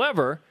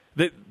 However,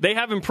 they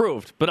have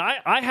improved, but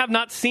I have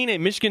not seen a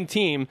Michigan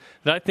team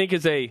that I think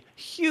is a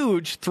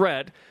huge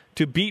threat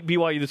to beat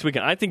BYU this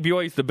weekend. I think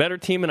BYU is the better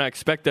team, and I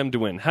expect them to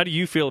win. How do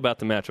you feel about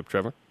the matchup,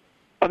 Trevor?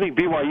 I think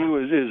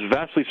BYU is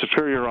vastly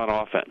superior on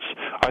offense.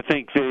 I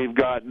think they've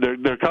got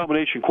their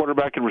combination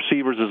quarterback and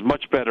receivers is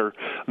much better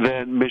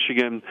than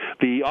Michigan.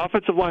 The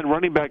offensive line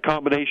running back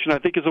combination, I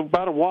think, is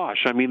about a wash.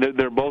 I mean,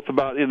 they're both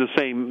about in the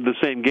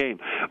same game.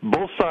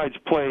 Both sides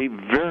play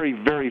very,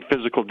 very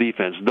physical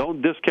defense.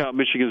 Don't discount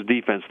Michigan's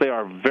defense. They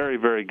are very,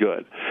 very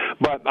good.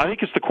 But I think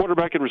it's the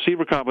quarterback and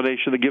receiver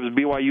combination that gives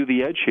BYU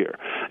the edge here.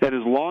 And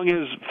as long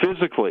as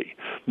physically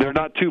they're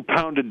not too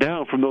pounded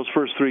down from those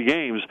first 3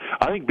 games,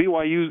 I think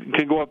BYU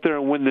can go up there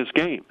and win this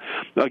game.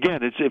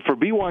 Again, it's for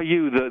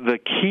BYU, the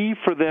key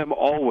for them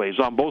always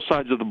on both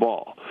sides of the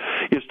ball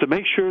is to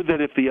make sure that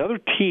if the other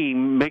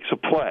team makes a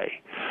play,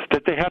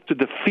 that they have to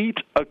defeat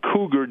a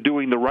Cougar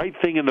doing the right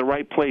thing in the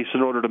right place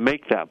in order to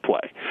make that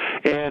play.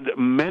 And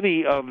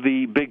many of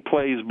the big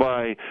plays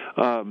by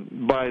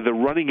the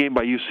running game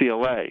by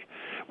UCLA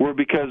were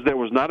because there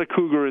was not a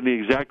Cougar in the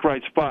exact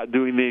right spot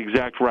doing the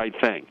exact right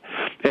thing.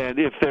 And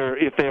if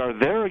they are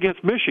there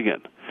against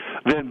Michigan,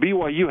 then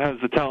BYU has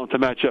the talent to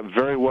match up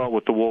very well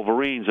with the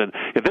Wolverines. And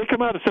if they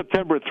come out of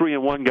September at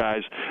 3-1,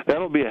 guys,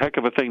 that'll be a heck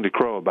of a thing to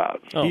crow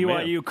about. Oh,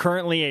 BYU man.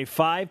 Currently a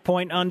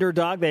 5-point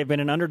underdog. They've been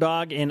an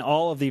underdog in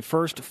all of the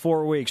first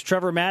 4 weeks.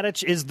 Trevor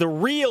Matich is the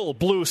real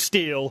Blue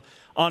Steel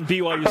on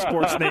BYU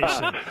Sports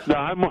Nation.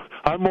 No,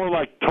 I'm more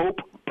like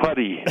Taupe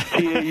Putty,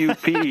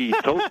 T-A-U-P,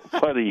 Taupe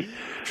Putty.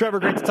 Trevor,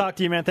 great to talk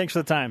to you, man. Thanks for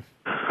the time.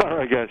 All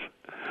right, guys.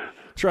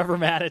 Trevor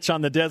Matich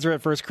on the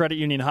Deseret First Credit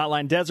Union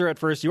Hotline. Deseret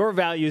First, your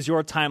values,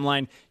 your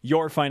timeline,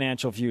 your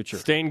financial future.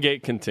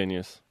 Stain-gate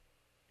continues.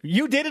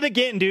 You did it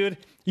again, dude.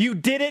 You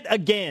did it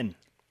again.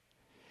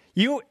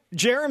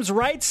 Jerem's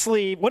right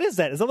sleeve, what is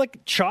that? Is that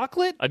like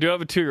chocolate? I do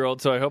have a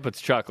 2-year-old, so I hope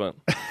it's chocolate.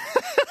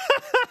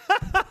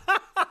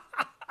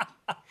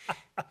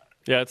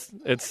 Yeah,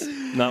 it's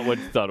not what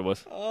you thought it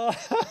was.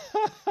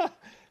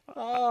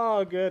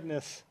 Oh,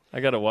 goodness. I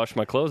got to wash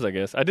my clothes, I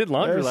guess. I did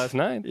laundry last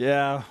night.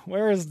 Yeah.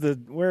 Where is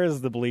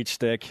the bleach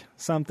stick?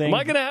 Something. Am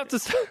I going to have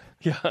to...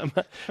 Yeah,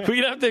 we're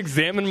going to have to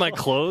examine my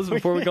clothes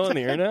before we go on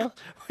the air now?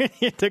 We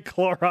need to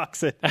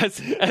Clorox it.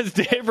 As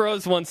Dave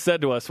Rose once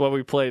said to us while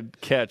we played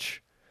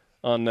catch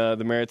on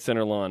the Marriott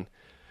Center lawn,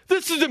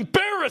 this is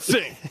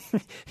embarrassing!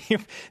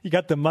 You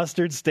got the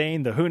mustard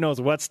stain, the who knows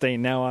what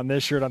stain now on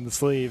this shirt on the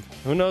sleeve.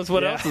 Who knows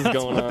what else is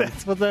going on?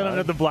 That's what's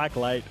under the black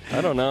light.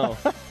 I don't know.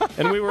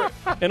 And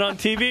on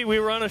TV, we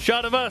were on a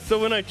shot of us, so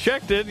when I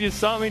checked it, you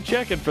saw me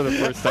check it for the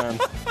first time.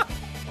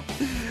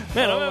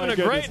 Man, I'm having a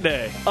great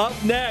day. Up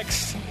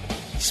next,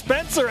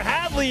 Spencer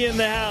Hadley in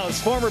the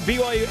house. Former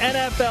BYU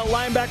NFL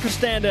linebacker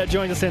stand-up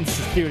joins us in the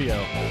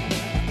studio.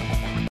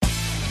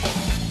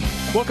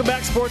 Welcome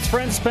back, sports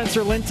friends.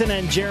 Spencer Linton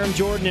and Jerem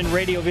Jordan in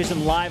Radio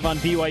Vision live on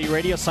BYU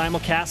Radio,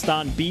 simulcast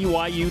on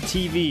BYU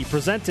TV.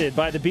 Presented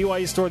by the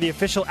BYU Store, the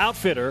official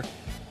outfitter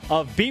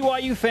of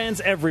BYU fans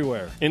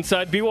everywhere.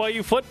 Inside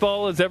BYU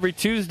football is every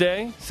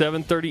Tuesday,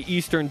 7:30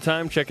 Eastern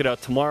Time. Check it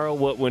out tomorrow,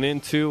 what went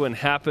into and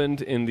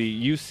happened in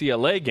the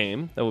UCLA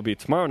game. That will be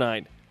tomorrow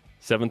night,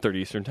 7:30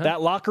 Eastern Time.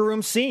 That locker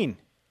room scene,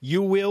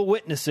 you will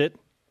witness it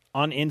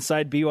on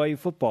Inside BYU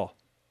football.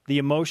 The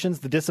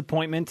emotions, the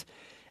disappointment,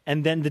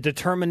 and then the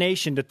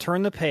determination to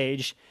turn the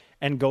page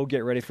and go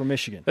get ready for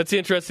Michigan. That's the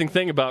interesting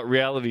thing about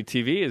reality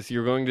TV is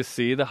you're going to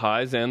see the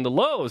highs and the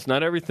lows.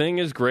 Not everything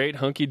is great,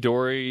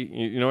 hunky-dory,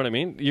 you know what I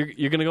mean? You're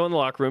going to go in the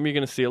locker room, you're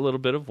going to see a little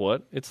bit of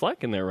what it's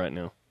like in there right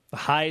now. The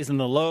highs and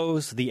the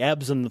lows, the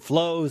ebbs and the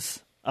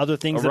flows, other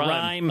things that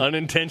rhyme.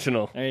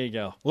 Unintentional. There you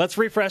go. Let's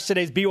refresh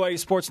today's BYU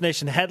Sports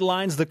Nation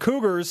headlines. The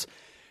Cougars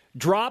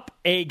drop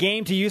a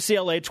game to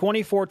UCLA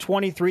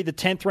 24-23. The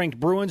 10th-ranked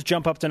Bruins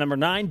jump up to number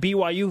 9.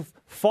 BYU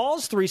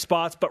falls 3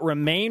 spots but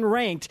remain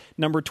ranked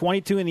number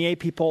 22 in the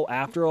AP poll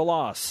after a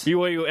loss.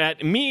 BYU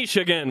at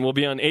Michigan will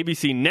be on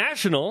ABC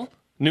National,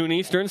 noon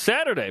Eastern,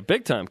 Saturday.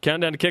 Big time.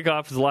 Countdown to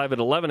kickoff is live at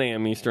 11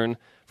 a.m. Eastern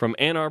from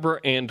Ann Arbor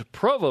and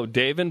Provo.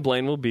 Dave and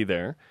Blaine will be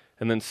there.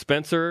 And then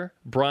Spencer,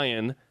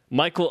 Brian,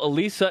 Michael,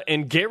 Elisa,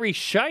 and Gary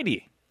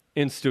Scheide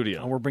in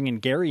studio. Oh, we're bringing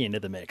Gary into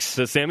the mix.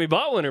 The Sammy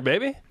Ball winner,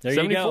 baby. There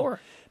 74. You go.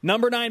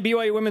 Number 9,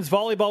 BYU women's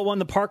volleyball won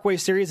the Parkway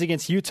Series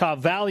against Utah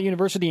Valley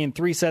University in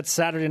 3 sets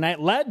Saturday night,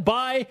 led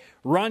by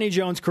Ronnie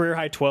Jones,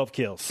 career-high 12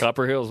 kills.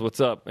 Copper Hills,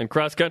 what's up? In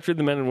cross country,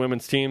 the men and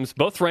women's teams,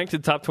 both ranked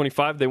in top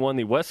 25. They won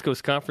the West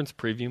Coast Conference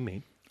preview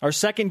meet. Our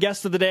second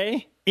guest of the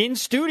day in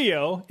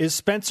studio is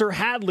Spencer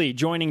Hadley,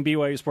 joining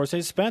BYU Sports.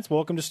 Hey, Spence,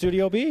 welcome to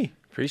Studio B.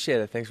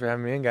 Appreciate it. Thanks for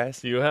having me in, guys.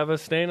 Do you have a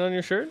stain on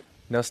your shirt?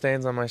 No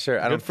stains on my shirt.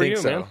 I Good don't for think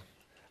you, so. man.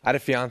 I had a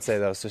fiance,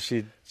 though, so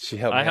she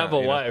helped me I have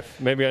out, a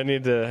wife. Maybe I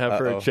need to have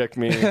her check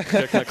my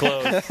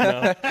clothes.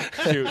 No.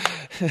 Shoot.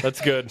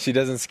 That's good. She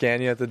doesn't scan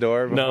you at the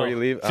door before you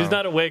leave? She's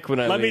not awake when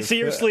I leave. Let me see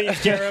your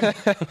sleeves, Jared.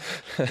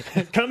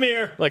 Come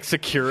here. Like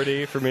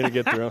security for me to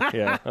get through?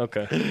 Yeah,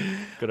 okay.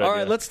 Good idea. All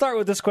right, let's start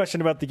with this question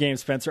about the game,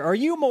 Spencer. Are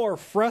you more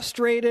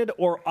frustrated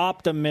or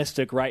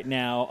optimistic right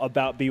now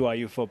about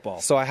BYU football?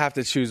 So I have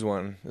to choose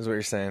one, is what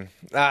you're saying.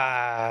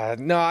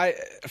 No,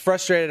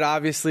 frustrated,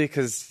 obviously,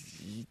 because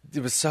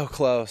it was so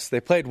close.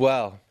 They played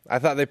well. I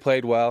thought they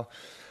played well.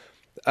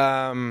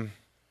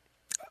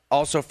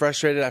 Also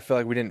frustrated, I feel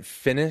like we didn't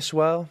finish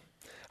well.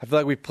 I feel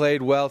like we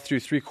played well through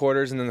 3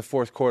 quarters, and then the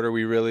 4th quarter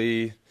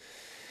we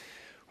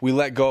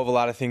let go of a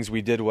lot of things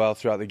we did well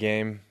throughout the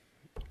game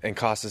and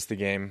cost us the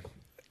game.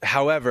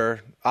 However,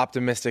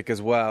 optimistic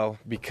as well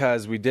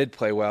because we did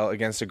play well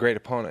against a great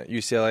opponent.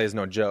 UCLA is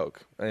no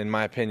joke. In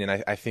my opinion,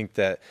 I think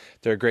that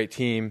they're a great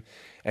team,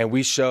 and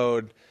we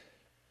showed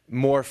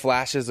more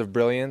flashes of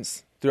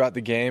brilliance throughout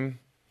the game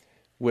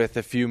with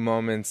a few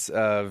moments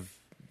of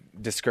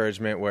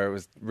discouragement where it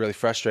was really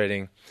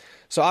frustrating.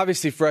 So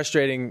obviously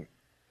frustrating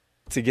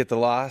to get the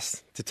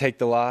loss, to take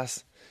the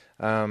loss,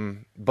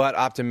 but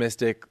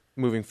optimistic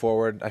moving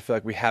forward. I feel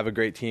like we have a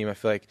great team. I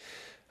feel like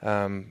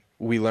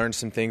we learned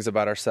some things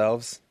about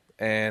ourselves,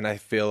 and I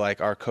feel like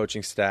our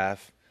coaching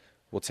staff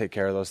will take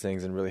care of those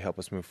things and really help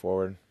us move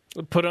forward.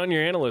 Put on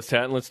your analyst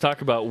hat and let's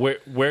talk about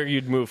where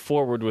you'd move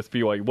forward with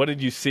BYU. What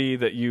did you see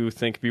that you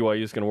think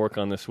BYU is going to work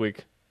on this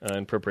week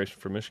in preparation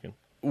for Michigan?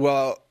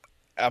 Well,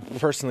 I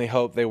personally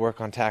hope they work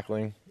on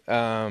tackling.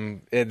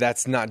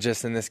 That's not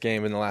just in this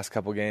game. In the last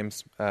couple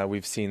games,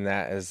 we've seen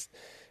that as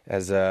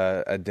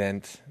a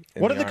dent.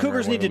 What do the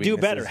Cougars need to do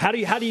better? How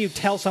do you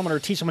tell someone or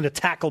teach someone to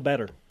tackle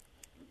better?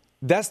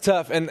 That's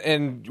tough.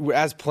 And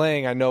as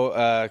playing, I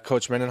know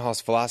Coach Mendenhall's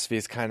philosophy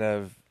is kind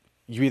of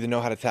you either know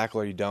how to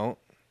tackle or you don't.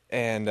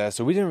 And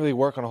so we didn't really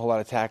work on a whole lot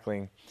of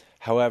tackling.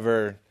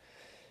 However,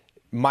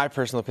 my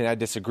personal opinion, I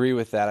disagree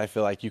with that. I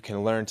feel like you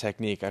can learn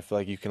technique. I feel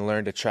like you can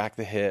learn to track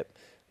the hip,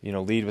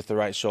 lead with the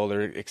right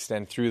shoulder,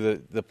 extend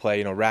through the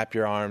play, wrap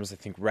your arms. I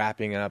think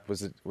wrapping up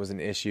was an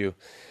issue.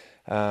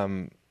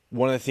 One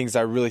of the things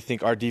I really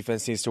think our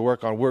defense needs to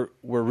work on, we're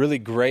really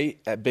great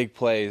at big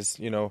plays.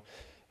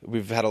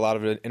 We've had a lot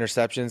of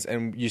interceptions,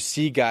 and you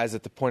see guys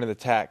at the point of the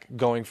attack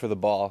going for the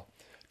ball,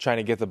 trying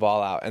to get the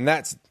ball out. And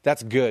that's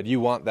good. You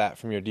want that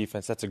from your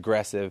defense. That's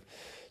aggressive,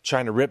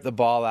 trying to rip the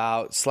ball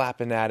out,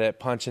 slapping at it,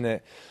 punching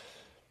it.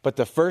 But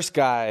the first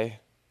guy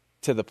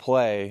to the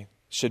play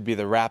should be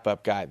the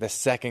wrap-up guy. The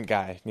second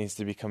guy needs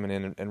to be coming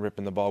in and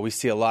ripping the ball. We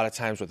see a lot of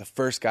times where the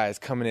first guy is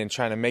coming in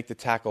trying to make the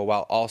tackle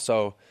while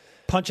also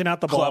punching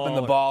out the ball, clubbing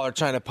the ball or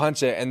trying to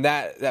punch it. And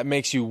that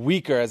makes you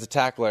weaker as a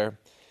tackler.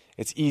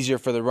 It's easier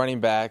for the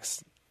running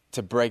backs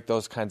to break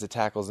those kinds of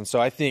tackles. And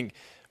so I think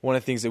one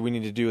of the things that we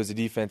need to do as a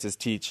defense is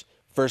teach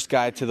first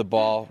guy to the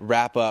ball,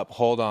 wrap up,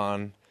 hold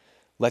on,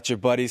 let your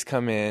buddies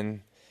come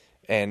in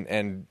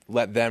and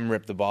let them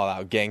rip the ball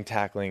out, gang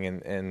tackling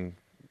and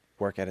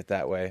work at it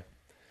that way.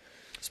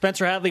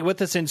 Spencer Hadley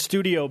with us in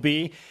Studio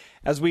B.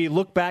 As we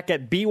look back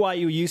at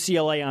BYU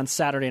UCLA on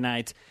Saturday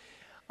night,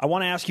 I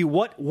want to ask you,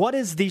 what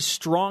is the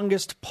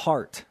strongest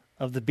part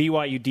of the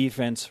BYU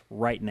defense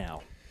right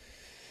now?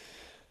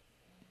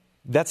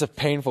 That's a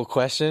painful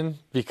question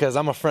because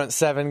I'm a front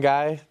seven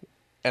guy,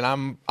 and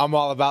I'm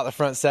all about the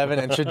front seven.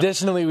 And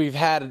traditionally, we've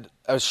had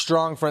a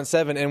strong front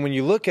seven. And when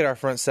you look at our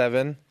front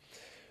seven,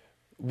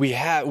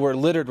 we're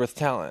littered with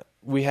talent.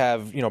 We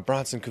have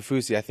Bronson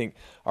Kafusi. I think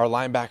our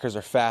linebackers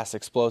are fast,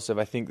 explosive.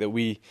 I think that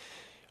we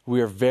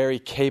are very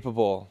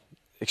capable,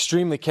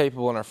 extremely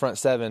capable in our front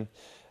seven.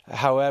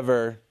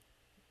 However,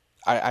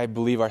 I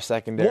believe our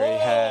secondary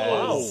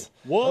has.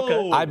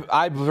 Whoa! Okay.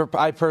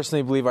 I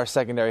personally believe our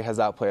secondary has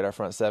outplayed our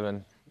front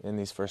seven in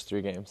these first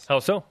 3 games. How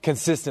so?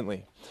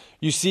 Consistently.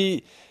 You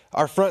see,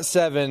 our front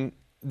seven,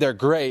 they're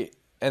great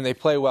and they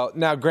play well.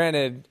 Now,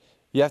 granted,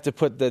 you have to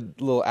put the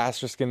little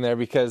asterisk in there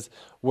because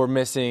we're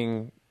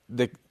missing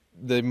the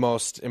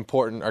most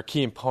important, our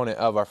key opponent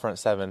of our front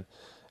seven.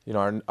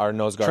 Our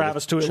nose guard,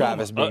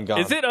 Travis being gone.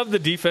 Is it of the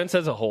defense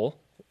as a whole?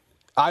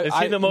 Is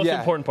he the most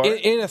important part?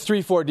 In a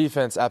 3-4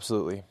 defense,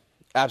 absolutely.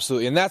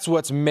 Absolutely. And that's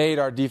what's made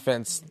our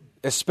defense,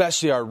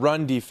 especially our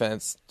run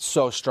defense,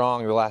 so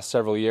strong the last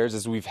several years,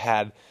 is we've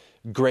had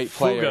great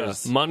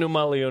players. Fuga, Manu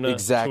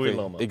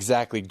Maliuna,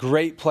 Exactly.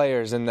 Great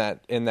players in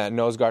that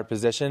nose guard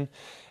position.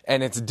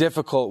 And it's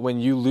difficult when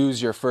you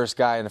lose your first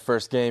guy in the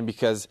first game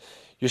because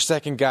your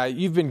second guy,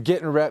 you've been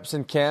getting reps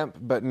in camp,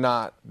 but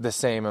not the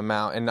same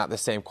amount and not the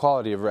same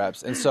quality of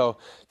reps. And so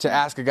to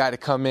ask a guy to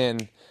come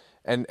in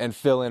and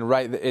fill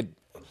in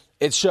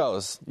it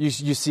shows. You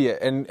see it.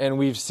 And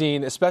we've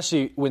seen,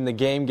 especially when the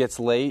game gets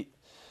late,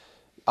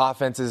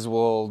 offenses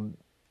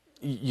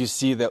you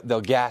see that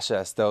they'll gash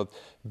us. They'll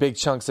big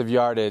chunks of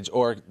yardage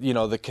or,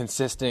 the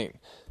consistent,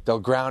 they'll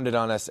ground it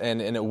on us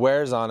and it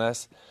wears on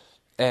us.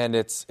 And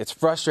it's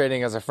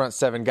frustrating as a front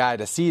seven guy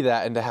to see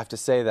that and to have to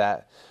say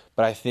that.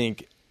 But I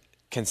think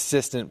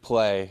consistent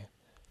play,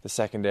 the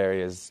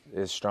secondary is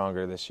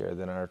stronger this year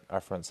than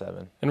our front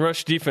seven. And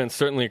rush defense,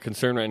 certainly a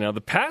concern right now.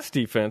 The pass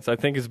defense, I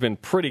think, has been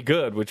pretty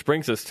good, which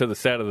brings us to the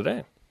stat of the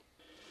day.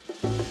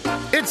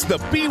 It's the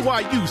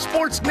BYU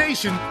Sports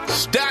Nation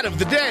stat of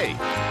the day.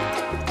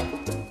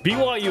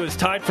 BYU is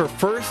tied for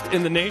first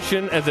in the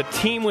nation as a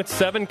team with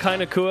 7. Kai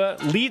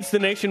Nakua leads the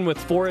nation with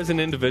 4 as an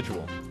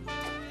individual.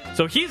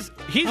 So he's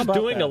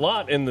doing a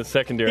lot in the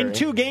secondary. In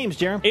 2 games,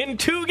 Jeremy. In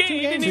 2 games. He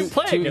didn't even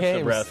play against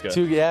Nebraska.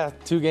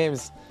 2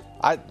 games.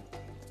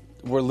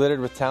 We're littered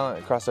with talent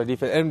across our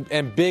defense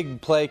and big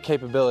play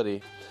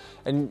capability.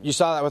 And you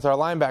saw that with our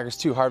linebackers,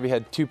 too. Harvey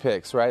had 2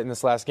 picks, right, in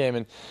this last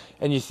game.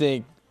 And you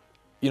think,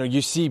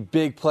 you see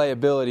big play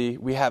ability.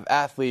 We have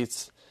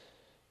athletes.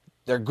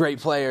 They're great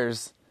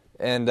players.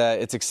 And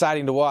it's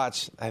exciting to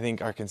watch. I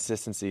think our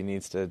consistency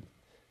needs to,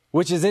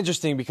 which is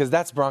interesting because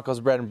that's Broncos'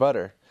 bread and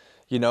butter.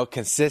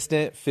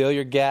 Consistent, fill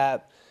your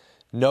gap,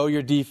 know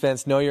your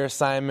defense, know your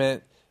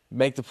assignment,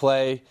 make the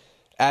play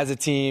as a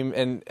team,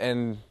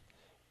 and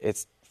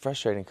it's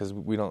frustrating because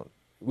we don't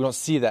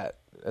see that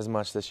as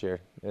much this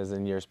year as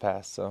in years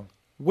past. So,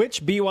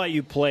 which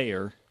BYU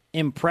player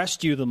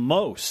impressed you the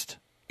most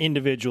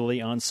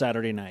individually on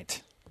Saturday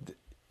night?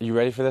 You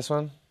ready for this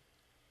one?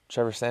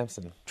 Trevor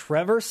Sampson.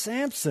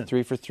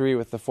 3 for 3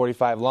 with the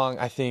 45 long.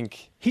 I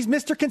think he's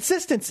Mr.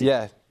 Consistency.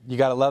 Yeah. You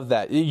got to love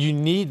that. You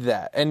need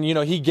that. And,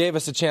 he gave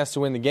us a chance to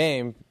win the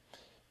game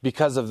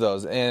because of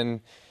those. And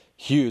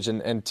huge.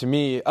 And to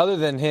me, other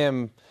than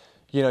him,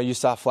 you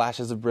saw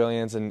flashes of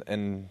brilliance and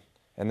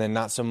then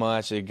not so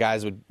much.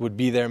 Guys would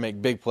be there,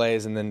 make big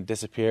plays, and then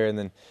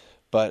disappear.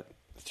 But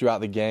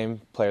throughout the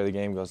game, player of the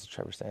game goes to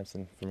Trevor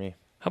Sampson for me.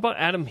 How about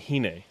Adam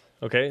Hine?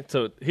 Okay,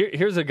 so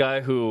here's a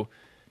guy who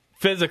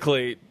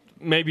physically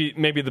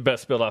maybe the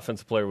best built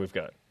offensive player we've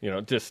got.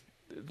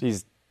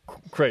 He's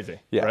crazy,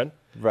 yeah, right?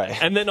 Right.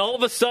 And then all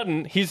of a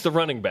sudden, he's the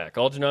running back.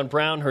 Algernon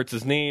Brown hurts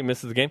his knee,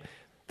 misses the game.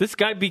 This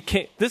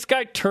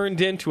guy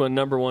turned into a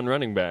number 1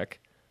 running back.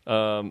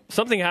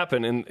 Something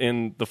happened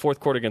in the fourth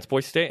quarter against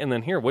Boise State, and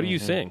then here, what are you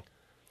seeing?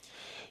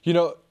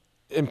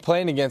 In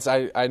playing against,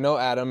 I know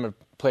Adam. I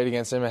played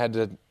against him. I had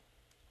to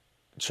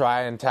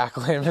try and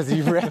tackle him as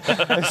he ran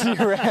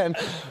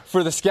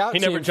for the scout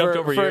team. He never jumped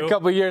over for you? A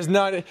couple of years.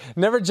 No,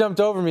 never jumped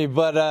over me.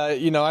 But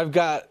I've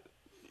got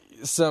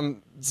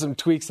some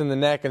tweaks in the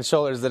neck and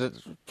shoulders that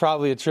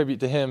probably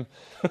attribute to him.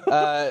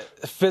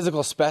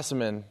 Physical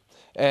specimen,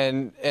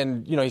 and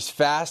he's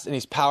fast and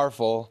he's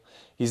powerful.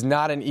 He's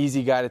not an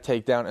easy guy to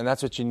take down, and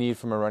that's what you need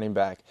from a running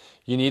back.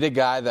 You need a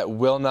guy that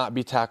will not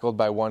be tackled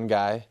by 1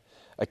 guy,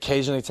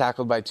 occasionally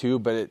tackled by 2,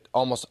 but it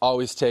almost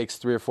always takes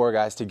 3 or 4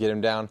 guys to get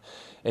him down.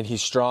 And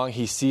he's strong.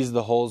 He sees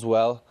the holes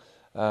well.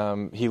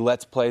 He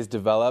lets plays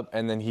develop,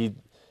 and then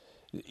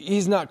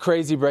he's not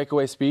crazy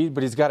breakaway speed,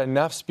 but he's got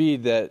enough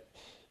speed that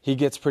he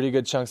gets pretty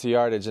good chunks of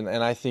yardage, and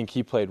I think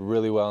he played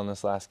really well in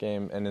this last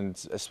game, and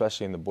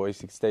especially in the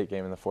Boise State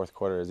game in the fourth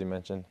quarter, as you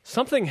mentioned.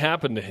 Something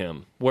happened to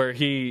him where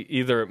he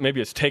either maybe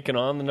has taken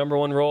on the number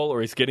 1 role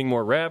or he's getting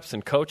more reps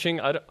and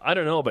coaching. I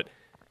don't know, but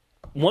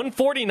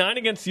 149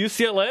 against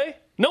UCLA?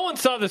 No one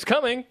saw this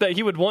coming, that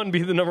he would,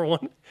 be the number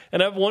 1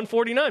 and have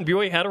 149.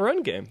 BYU had a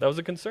run game. That was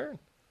a concern.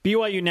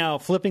 BYU now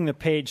flipping the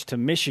page to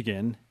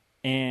Michigan,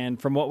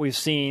 and from what we've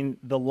seen,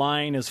 the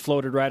line is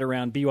floated right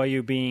around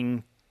BYU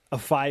being a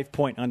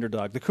 5-point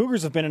underdog. The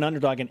Cougars have been an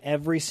underdog in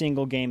every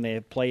single game they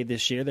have played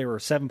this year. They were a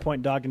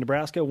 7-point dog to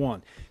Nebraska,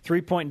 won.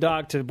 3-point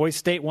dog to Boise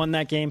State, won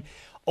that game.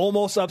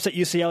 Almost upset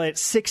UCLA at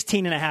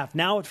 16.5.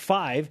 Now at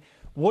 5.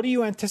 What do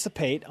you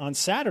anticipate on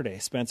Saturday,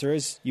 Spencer,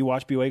 as you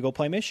watch BYU go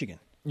play Michigan?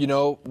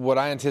 What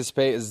I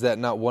anticipate is that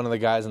not one of the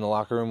guys in the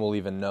locker room will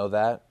even know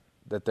that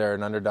they're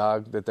an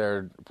underdog, that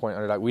they're a point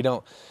underdog. We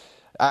don't.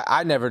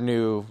 I never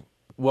knew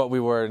what we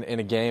were in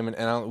a game,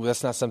 and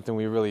that's not something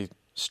we really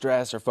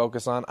stress or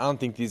focus on. I don't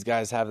think these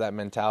guys have that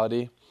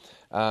mentality.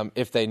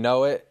 If they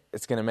know it,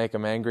 it's going to make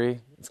them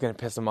angry. It's going to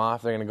piss them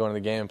off. They're going to go into the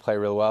game and play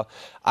real well.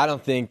 I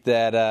don't think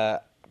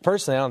that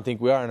personally, I don't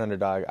think we are an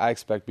underdog. I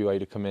expect BYU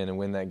to come in and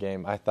win that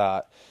game.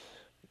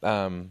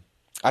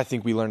 I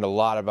think we learned a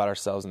lot about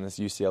ourselves in this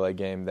UCLA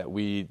game, that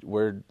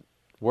we're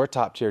a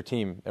top tier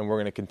team and we're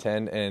going to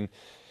contend. And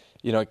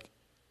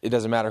it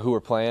doesn't matter who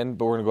we're playing,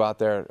 but we're going to go out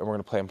there and we're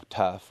going to play them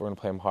tough. We're going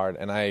to play them hard.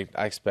 And I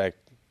expect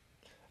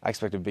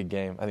a big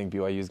game. I think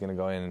BYU is going to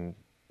go in and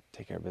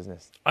take care of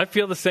business. I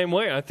feel the same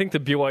way. I think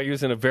that BYU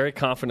is in a very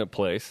confident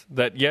place.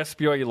 That, yes,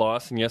 BYU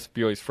lost, and yes,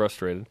 BYU is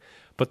frustrated.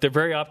 But they're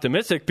very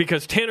optimistic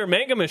because Tanner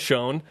Mangum has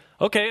shown,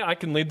 okay, I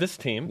can lead this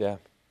team. Yeah.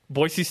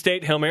 Boise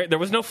State, Hail Mary. There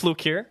was no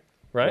fluke here,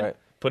 right?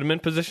 Put him in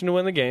position to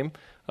win the game.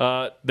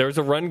 There was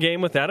a run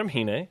game with Adam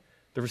Hine.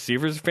 The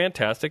receivers are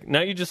fantastic.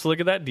 Now you just look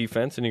at that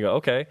defense and you go,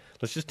 okay,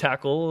 let's just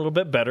tackle a little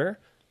bit better,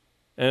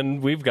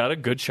 and we've got a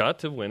good shot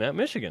to win at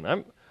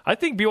Michigan. I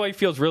think BYU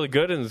feels really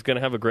good and is going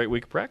to have a great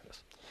week of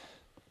practice.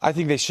 I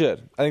think they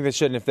should. And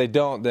if they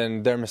don't,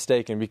 then they're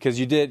mistaken because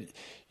you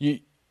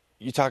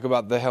talk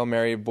about the Hail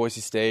Mary,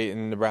 Boise State,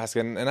 and Nebraska,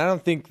 and I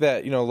don't think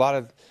that, a lot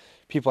of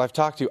people I've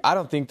talked to, I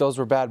don't think those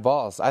were bad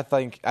balls. I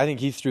think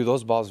he threw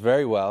those balls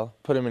very well,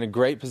 put him in a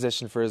great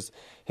position for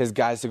his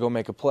guys to go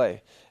make a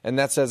play. And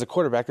that's, as a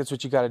quarterback, that's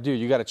what you got to do.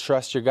 You got to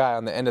trust your guy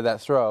on the end of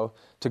that throw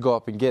to go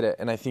up and get it.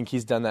 And I think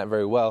he's done that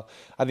very well.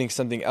 I think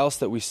something else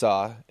that we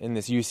saw in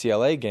this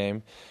UCLA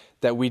game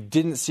that we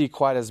didn't see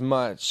quite as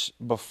much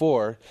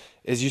before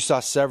is you saw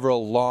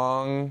several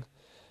long,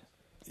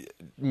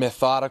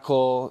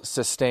 methodical,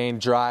 sustained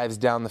drives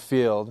down the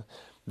field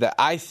that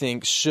I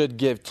think should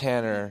give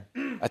Tanner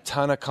a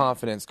ton of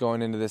confidence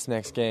going into this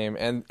next game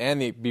and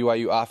the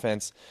BYU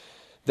offense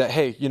that,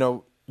 hey,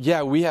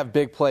 we have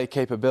big play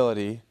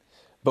capability,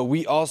 but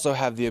we also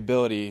have the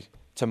ability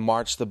to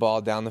march the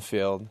ball down the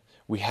field.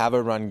 We have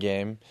a run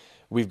game.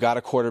 We've got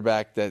a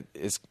quarterback that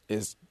is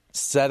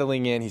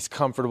settling in. He's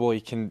comfortable. He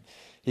can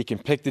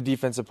pick the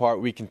defense apart.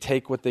 We can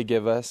take what they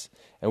give us,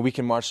 and we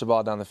can march the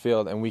ball down the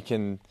field, and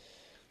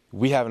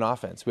we have an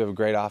offense. We have a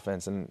great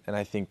offense, and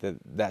I think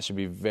that should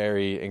be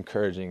very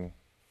encouraging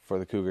for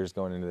the Cougars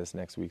going into this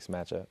next week's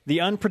matchup. The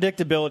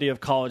unpredictability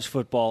of college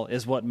football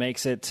is what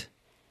makes it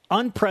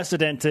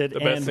unprecedented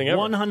and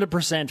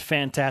 100%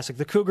 fantastic.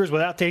 The Cougars,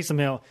 without Taysom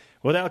Hill,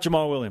 without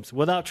Jamal Williams,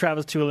 without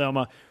Travis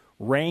Tuiloma,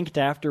 ranked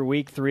after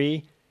week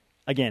 3.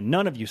 Again,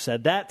 none of you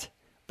said that,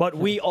 but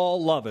we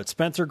all love it.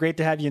 Spencer, great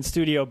to have you in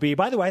Studio B.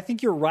 By the way, I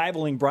think you're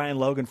rivaling Brian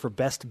Logan for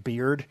best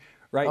beard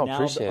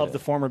now of the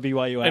former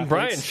BYU athletes. And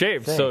Brian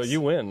shaved, so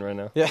you win right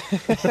now. Yeah.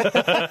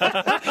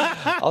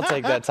 I'll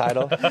take that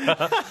title.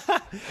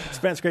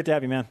 Spence, great to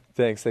have you, man.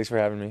 Thanks for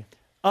having me.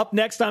 Up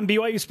next on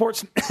BYU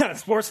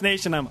Sports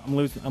Nation, I'm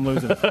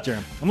losing it,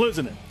 Jeremy. I'm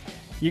losing it.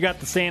 You got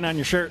the stain on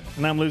your shirt,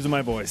 and I'm losing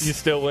my voice. You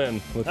still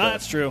win.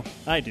 That's true.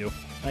 I do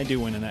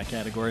win in that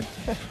category.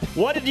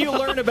 What did you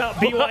learn about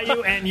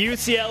BYU and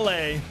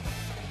UCLA?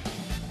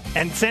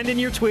 And send in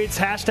your tweets,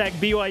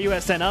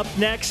 #BYUSN. Up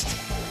next,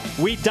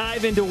 we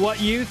dive into what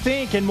you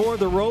think and more of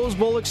the Rose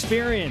Bowl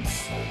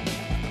experience.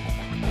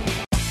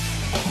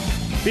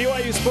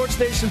 BYU Sports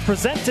Nation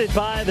presented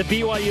by the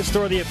BYU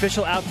Store, the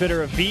official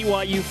outfitter of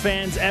BYU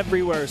fans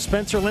everywhere.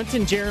 Spencer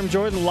Linton, Jerem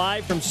Jordan,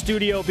 live from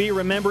Studio B.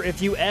 Remember,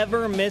 if you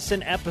ever miss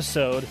an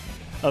episode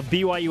of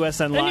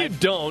BYUSN Live. And you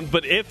don't,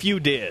 but if you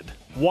did.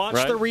 Watch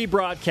the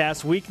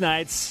rebroadcast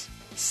weeknights,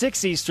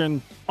 6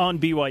 Eastern on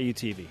BYU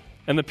TV.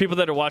 And the people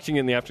that are watching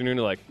in the afternoon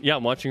are like, yeah,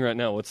 I'm watching right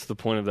now. What's the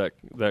point of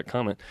that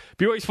comment?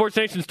 BYU Sports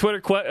Nation's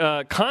Twitter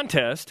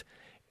contest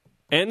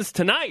ends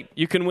tonight.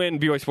 You can win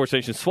BYU Sports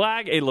Nation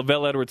swag, a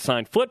Lavelle Edwards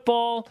signed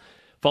football.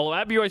 Follow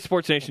at BYU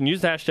Sports Nation.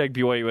 Use the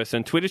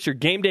 #BYUSN. Tweet us your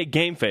game day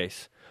game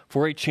face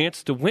for a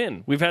chance to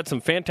win. We've had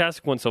some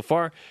fantastic ones so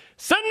far.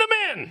 Send them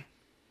in,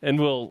 and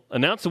we'll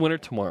announce the winner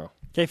tomorrow.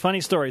 Okay,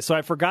 funny story. So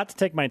I forgot to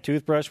take my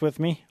toothbrush with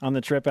me on the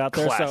trip out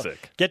there. Classic.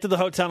 So get to the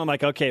hotel, and I'm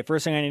like, okay,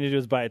 first thing I need to do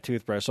is buy a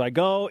toothbrush. So I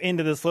go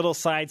into this little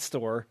side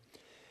store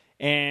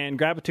and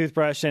grab a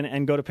toothbrush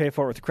and go to pay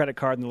for it with a credit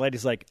card. And the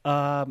lady's like,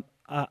 I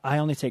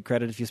only take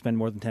credit if you spend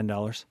more than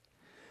 $10.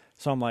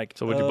 So I'm like,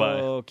 so what'd you buy?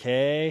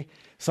 Okay.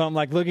 So I'm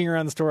like looking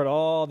around the store at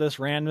all this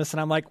randomness, and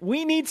I'm like,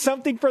 we need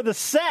something for the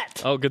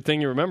set. Oh, good thing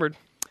you remembered.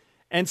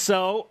 And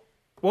so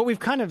what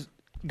we've kind of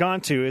gone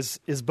to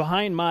is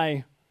behind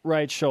my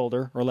right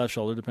shoulder or left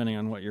shoulder, depending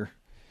on what you're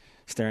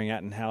staring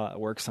at and how it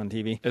works on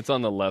TV. It's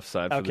on the left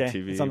side for the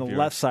TV it's on the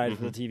left side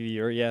for the TV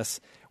viewer, yes.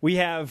 We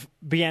have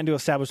began to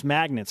establish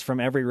magnets from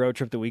every road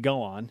trip that we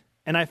go on.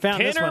 And I found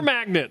this one.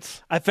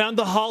 Magnets. I found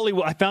the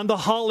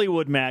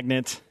Hollywood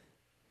magnet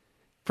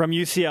from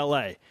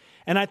UCLA.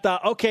 And I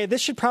thought, okay, this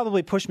should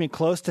probably push me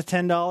close to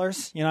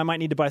 $10. I might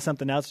need to buy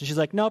something else. And she's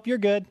like, nope, you're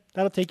good.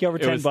 That'll take you over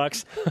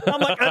 $10.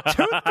 I'm like, a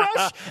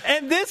toothbrush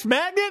and this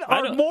magnet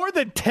are more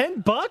than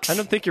 $10? I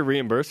don't think you're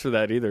reimbursed for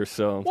that either.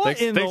 So thanks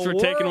for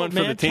taking one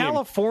for the team.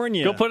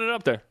 California. Go put it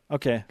up there.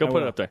 Okay. Go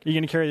put it up there. You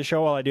going to carry the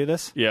show while I do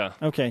this? Yeah.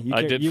 Okay. You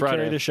Friday.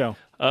 carry the show.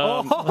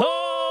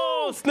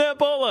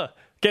 Snapola.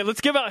 Okay,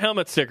 let's give out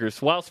helmet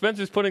stickers. While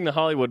Spencer's putting the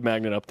Hollywood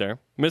magnet up there,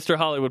 Mr.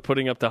 Hollywood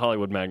putting up the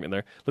Hollywood magnet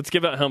there, let's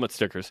give out helmet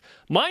stickers.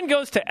 Mine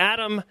goes to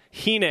Adam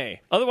Hine,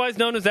 otherwise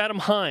known as Adam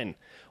Hine.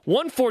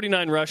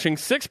 149 rushing,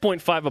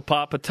 6.5 a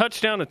pop, a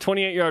touchdown, a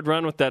 28-yard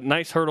run with that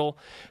nice hurdle.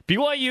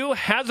 BYU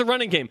has a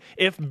running game.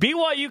 If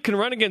BYU can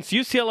run against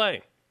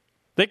UCLA,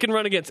 they can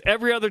run against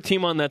every other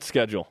team on that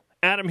schedule.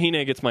 Adam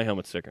Hine gets my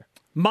helmet sticker.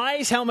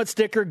 My helmet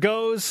sticker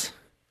goes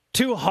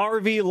to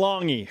Harvey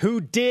Longy,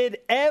 who did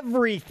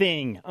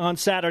everything on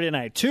Saturday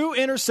night. 2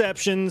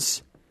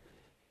 interceptions,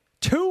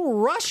 2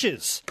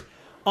 rushes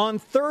on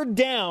third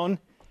down,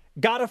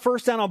 got a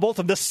first down on both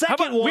of them. The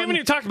second one, we haven't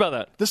even talked about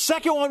that. The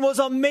second one was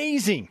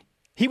amazing.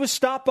 He was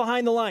stopped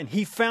behind the line.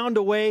 He found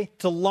a way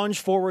to lunge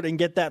forward and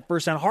get that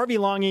first down. Harvey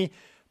Longy,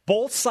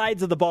 both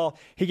sides of the ball,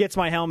 he gets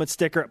my helmet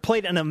sticker.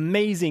 Played an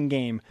amazing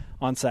game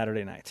on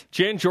Saturday night.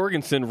 Jan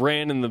Jorgensen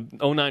ran in the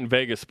 2009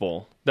 Vegas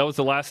Bowl. That was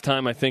the last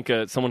time I think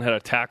someone had a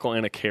tackle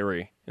and a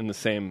carry in the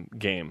same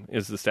game,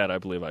 is the stat I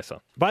believe I saw.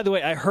 By the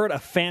way, I heard a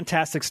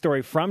fantastic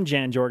story from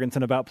Jan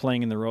Jorgensen about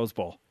playing in the Rose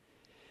Bowl.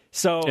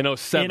 So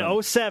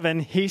in 07,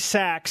 he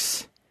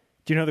sacks.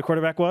 Do you know who the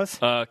quarterback was?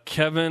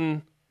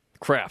 Kevin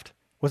Kraft.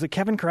 Was it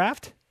Kevin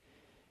Kraft?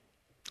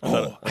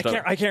 I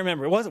can't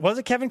remember. Was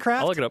it Kevin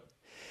Kraft? I'll look it up.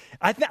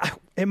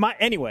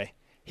 Anyway,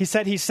 he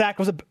said he sacked.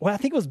 I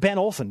think it was Ben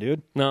Olsen,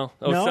 dude. No,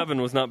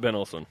 07 was not Ben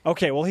Olsen.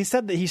 Okay, well, he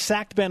said that he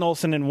sacked Ben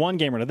Olsen in one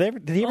game.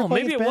 Did he ever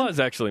play maybe it Ben? was,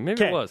 actually.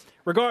 Maybe it was.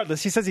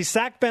 Regardless, he says he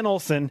sacked Ben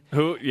Olsen.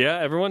 Who, yeah,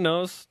 everyone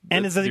knows.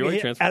 And as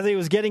he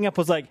was getting up,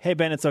 was like, hey,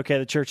 Ben, it's okay.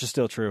 The church is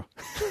still true.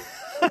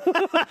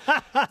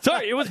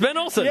 Sorry, it was Ben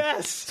Olsen.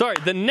 Yes. Sorry,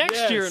 the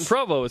next year in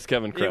Provo was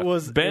Kevin Kraft. It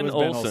was Ben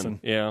Olsen. Olsen.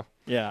 Yeah.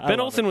 Yeah. Ben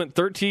Olsen went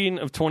 13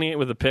 of 28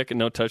 with a pick and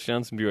no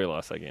touchdowns, and BYU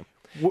lost that game.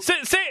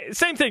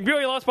 Same thing.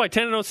 BYU lost by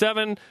 10 in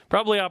 07,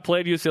 probably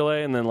outplayed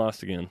UCLA, and then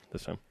lost again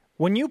this time.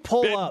 When you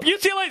pull up...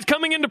 UCLA is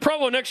coming into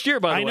Provo next year,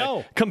 by the way. I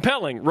know.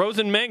 Compelling.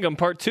 Rosen Mangum,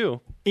 Part 2.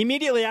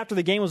 Immediately after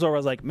the game was over, I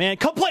was like, man,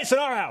 come play us at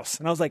our house.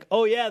 And I was like,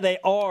 oh, yeah, they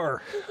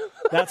are.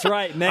 That's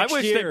right, next year.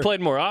 I wish they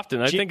played more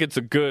often. I think it's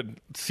a good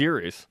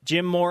series.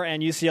 Jim Moore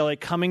and UCLA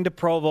coming to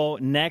Provo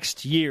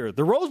next year.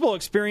 The Rose Bowl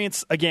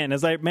experience, again,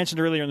 as I mentioned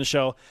earlier in the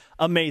show,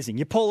 amazing.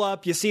 You pull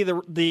up, you see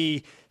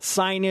the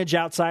signage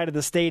outside of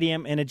the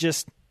stadium, and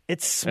it's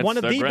one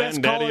of the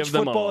best college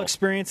football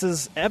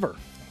experiences ever.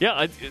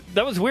 Yeah,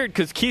 that was weird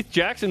because Keith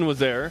Jackson was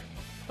there,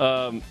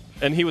 and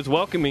he was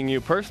welcoming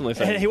you personally.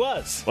 And he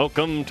was.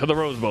 Welcome to the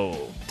Rose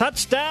Bowl.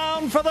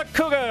 Touchdown for the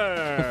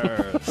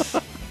Cougars.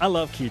 I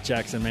love Keith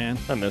Jackson, man.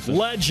 I miss him.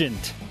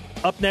 Legend.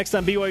 Up next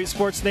on BYU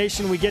Sports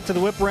Nation, we get to the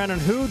whip around on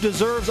who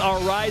deserves our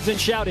rise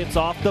and shout. It's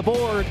off the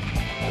board.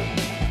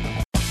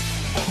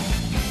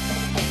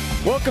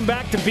 Welcome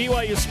back to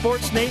BYU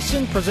Sports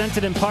Nation,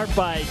 presented in part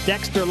by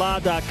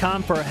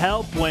DexterLaw.com for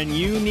help when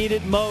you need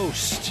it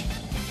most.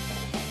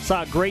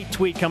 Saw a great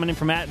tweet coming in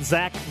from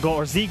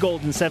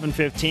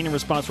 @ZGolden715 in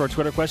response to our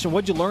Twitter question.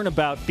 What'd you learn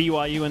about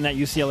BYU in that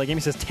UCLA game?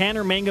 He says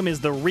Tanner Mangum is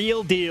the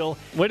real deal.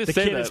 Way to the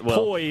say kid that is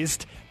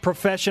poised,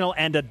 professional,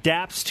 and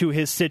adapts to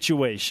his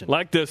situation.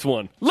 Like this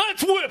one.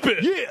 Let's whip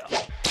it! Yeah!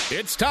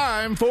 It's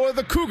time for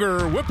the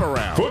Cougar Whip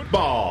Around.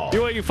 Football.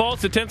 BYU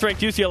falls to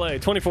 10th-ranked UCLA,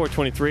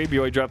 24-23.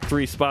 BYU dropped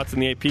 3 spots in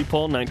the AP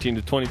poll,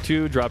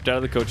 19-22. Dropped out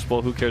of the Coaches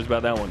Bowl. Who cares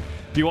about that one?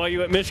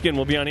 BYU at Michigan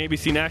will be on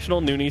ABC National,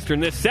 noon Eastern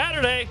this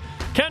Saturday.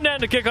 Countdown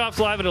to kickoffs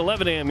live at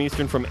 11 a.m.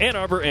 Eastern from Ann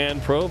Arbor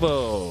and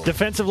Provo.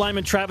 Defensive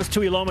lineman Travis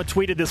Tuiloma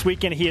tweeted this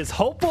weekend he is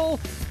hopeful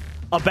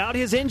about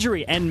his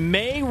injury and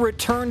may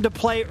return to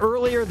play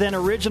earlier than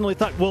originally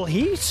thought. Will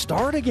he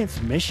start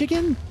against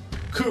Michigan?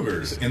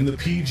 Cougars in the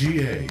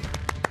PGA.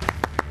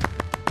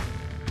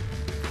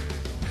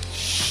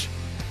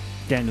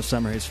 Daniel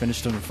Summerhays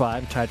finished under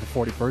 5, tied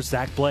for 41st.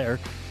 Zach Blair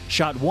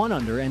shot 1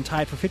 under and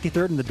tied for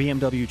 53rd in the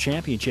BMW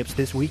Championships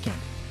this weekend.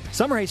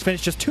 Summerhays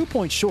finished just 2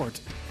 points short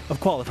of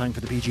qualifying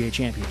for the PGA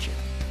Championship.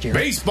 Jared.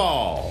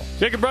 Baseball.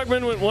 Jacob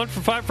Brugman went 1 for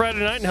 5 Friday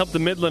night and helped the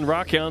Midland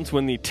Rockhounds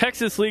win the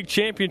Texas League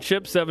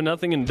Championship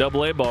 7-0 in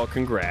AA ball.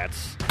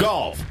 Congrats.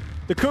 Golf.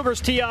 The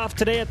Cougars tee off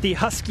today at the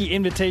Husky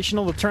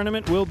Invitational. The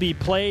tournament will be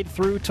played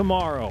through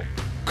tomorrow.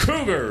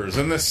 Cougars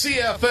in the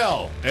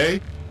CFL, eh?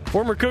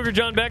 Former Cougar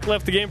John Beck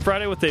left the game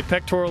Friday with a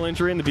pectoral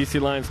injury in the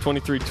BC Lions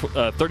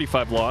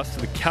 23-35 loss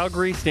to the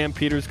Calgary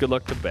Stampeders. Good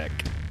luck to Beck.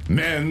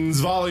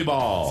 Men's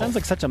volleyball. Sounds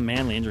like such a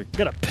manly injury. You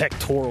got a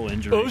pectoral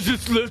injury. I was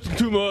just lifting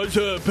too much.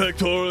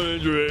 Pectoral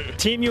injury.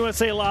 Team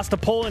USA lost to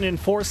Poland in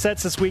 4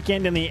 sets this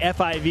weekend in the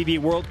FIVB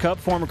World Cup.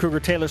 Former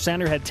Cougar Taylor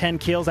Sander had 10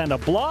 kills and a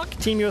block.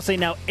 Team USA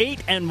now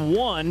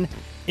 8-1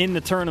 in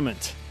the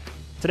tournament.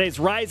 Today's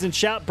Rise and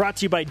Shout brought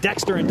to you by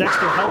Dexter and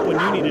Dexter Help when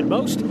you need it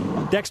most.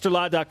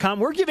 DexterLaw.com.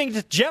 We're giving it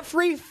to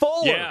Jeffrey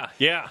Fuller.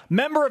 Yeah.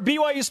 Member of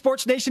BYU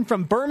Sports Nation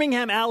from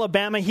Birmingham,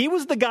 Alabama. He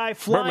was the guy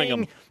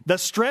flying the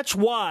stretch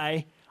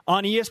Y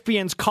on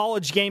ESPN's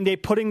College Game Day,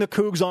 putting the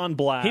Cougs on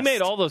blast. He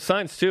made all those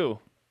signs, too.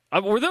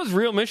 Were those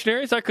real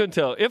missionaries? I couldn't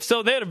tell. If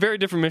so, they had a very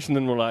different mission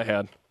than what I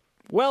had.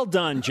 Well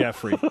done,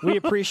 Jeffrey. We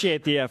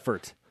appreciate the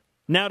effort.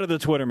 Now to the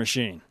Twitter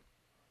machine.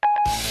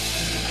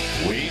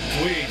 Tweet.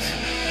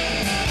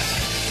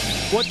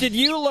 What did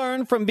you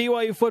learn from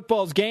BYU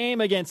football's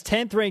game against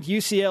 10th-ranked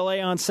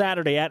UCLA on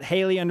Saturday? At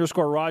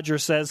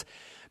Haley_Rogers says,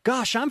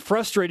 gosh, I'm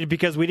frustrated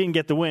because we didn't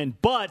get the win,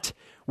 but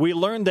we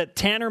learned that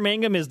Tanner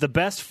Mangum is the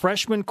best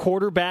freshman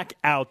quarterback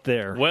out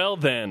there. Well,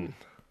 then.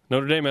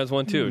 Notre Dame has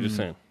one, too. Just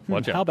saying.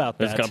 Watch out. How about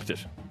that? There's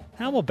competition.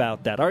 How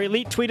about that? Our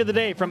elite tweet of the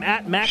day from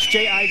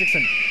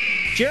 @MaxJIsaacson.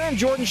 Jarom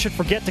Jordan should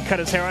forget to cut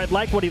his hair. I'd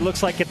like what he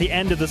looks like at the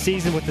end of the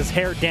season with his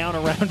hair down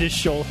around his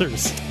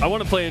shoulders. I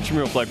want to play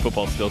intramural flag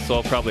football still, so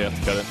I'll probably have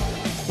to cut it.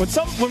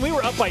 When we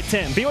were up by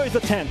 10, BYU's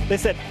at 10, they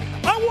said,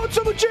 I want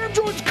some of Jarom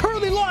Jordan's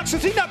curly locks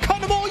since he's not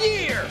cutting them all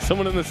year.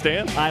 Someone in the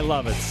stand? I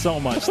love it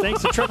so much.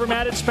 Thanks to Trevor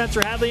Matich,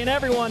 Spencer Hadley, and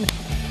everyone.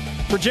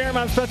 For Jarom,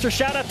 I'm Spencer.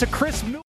 Shout out to Chris Miller.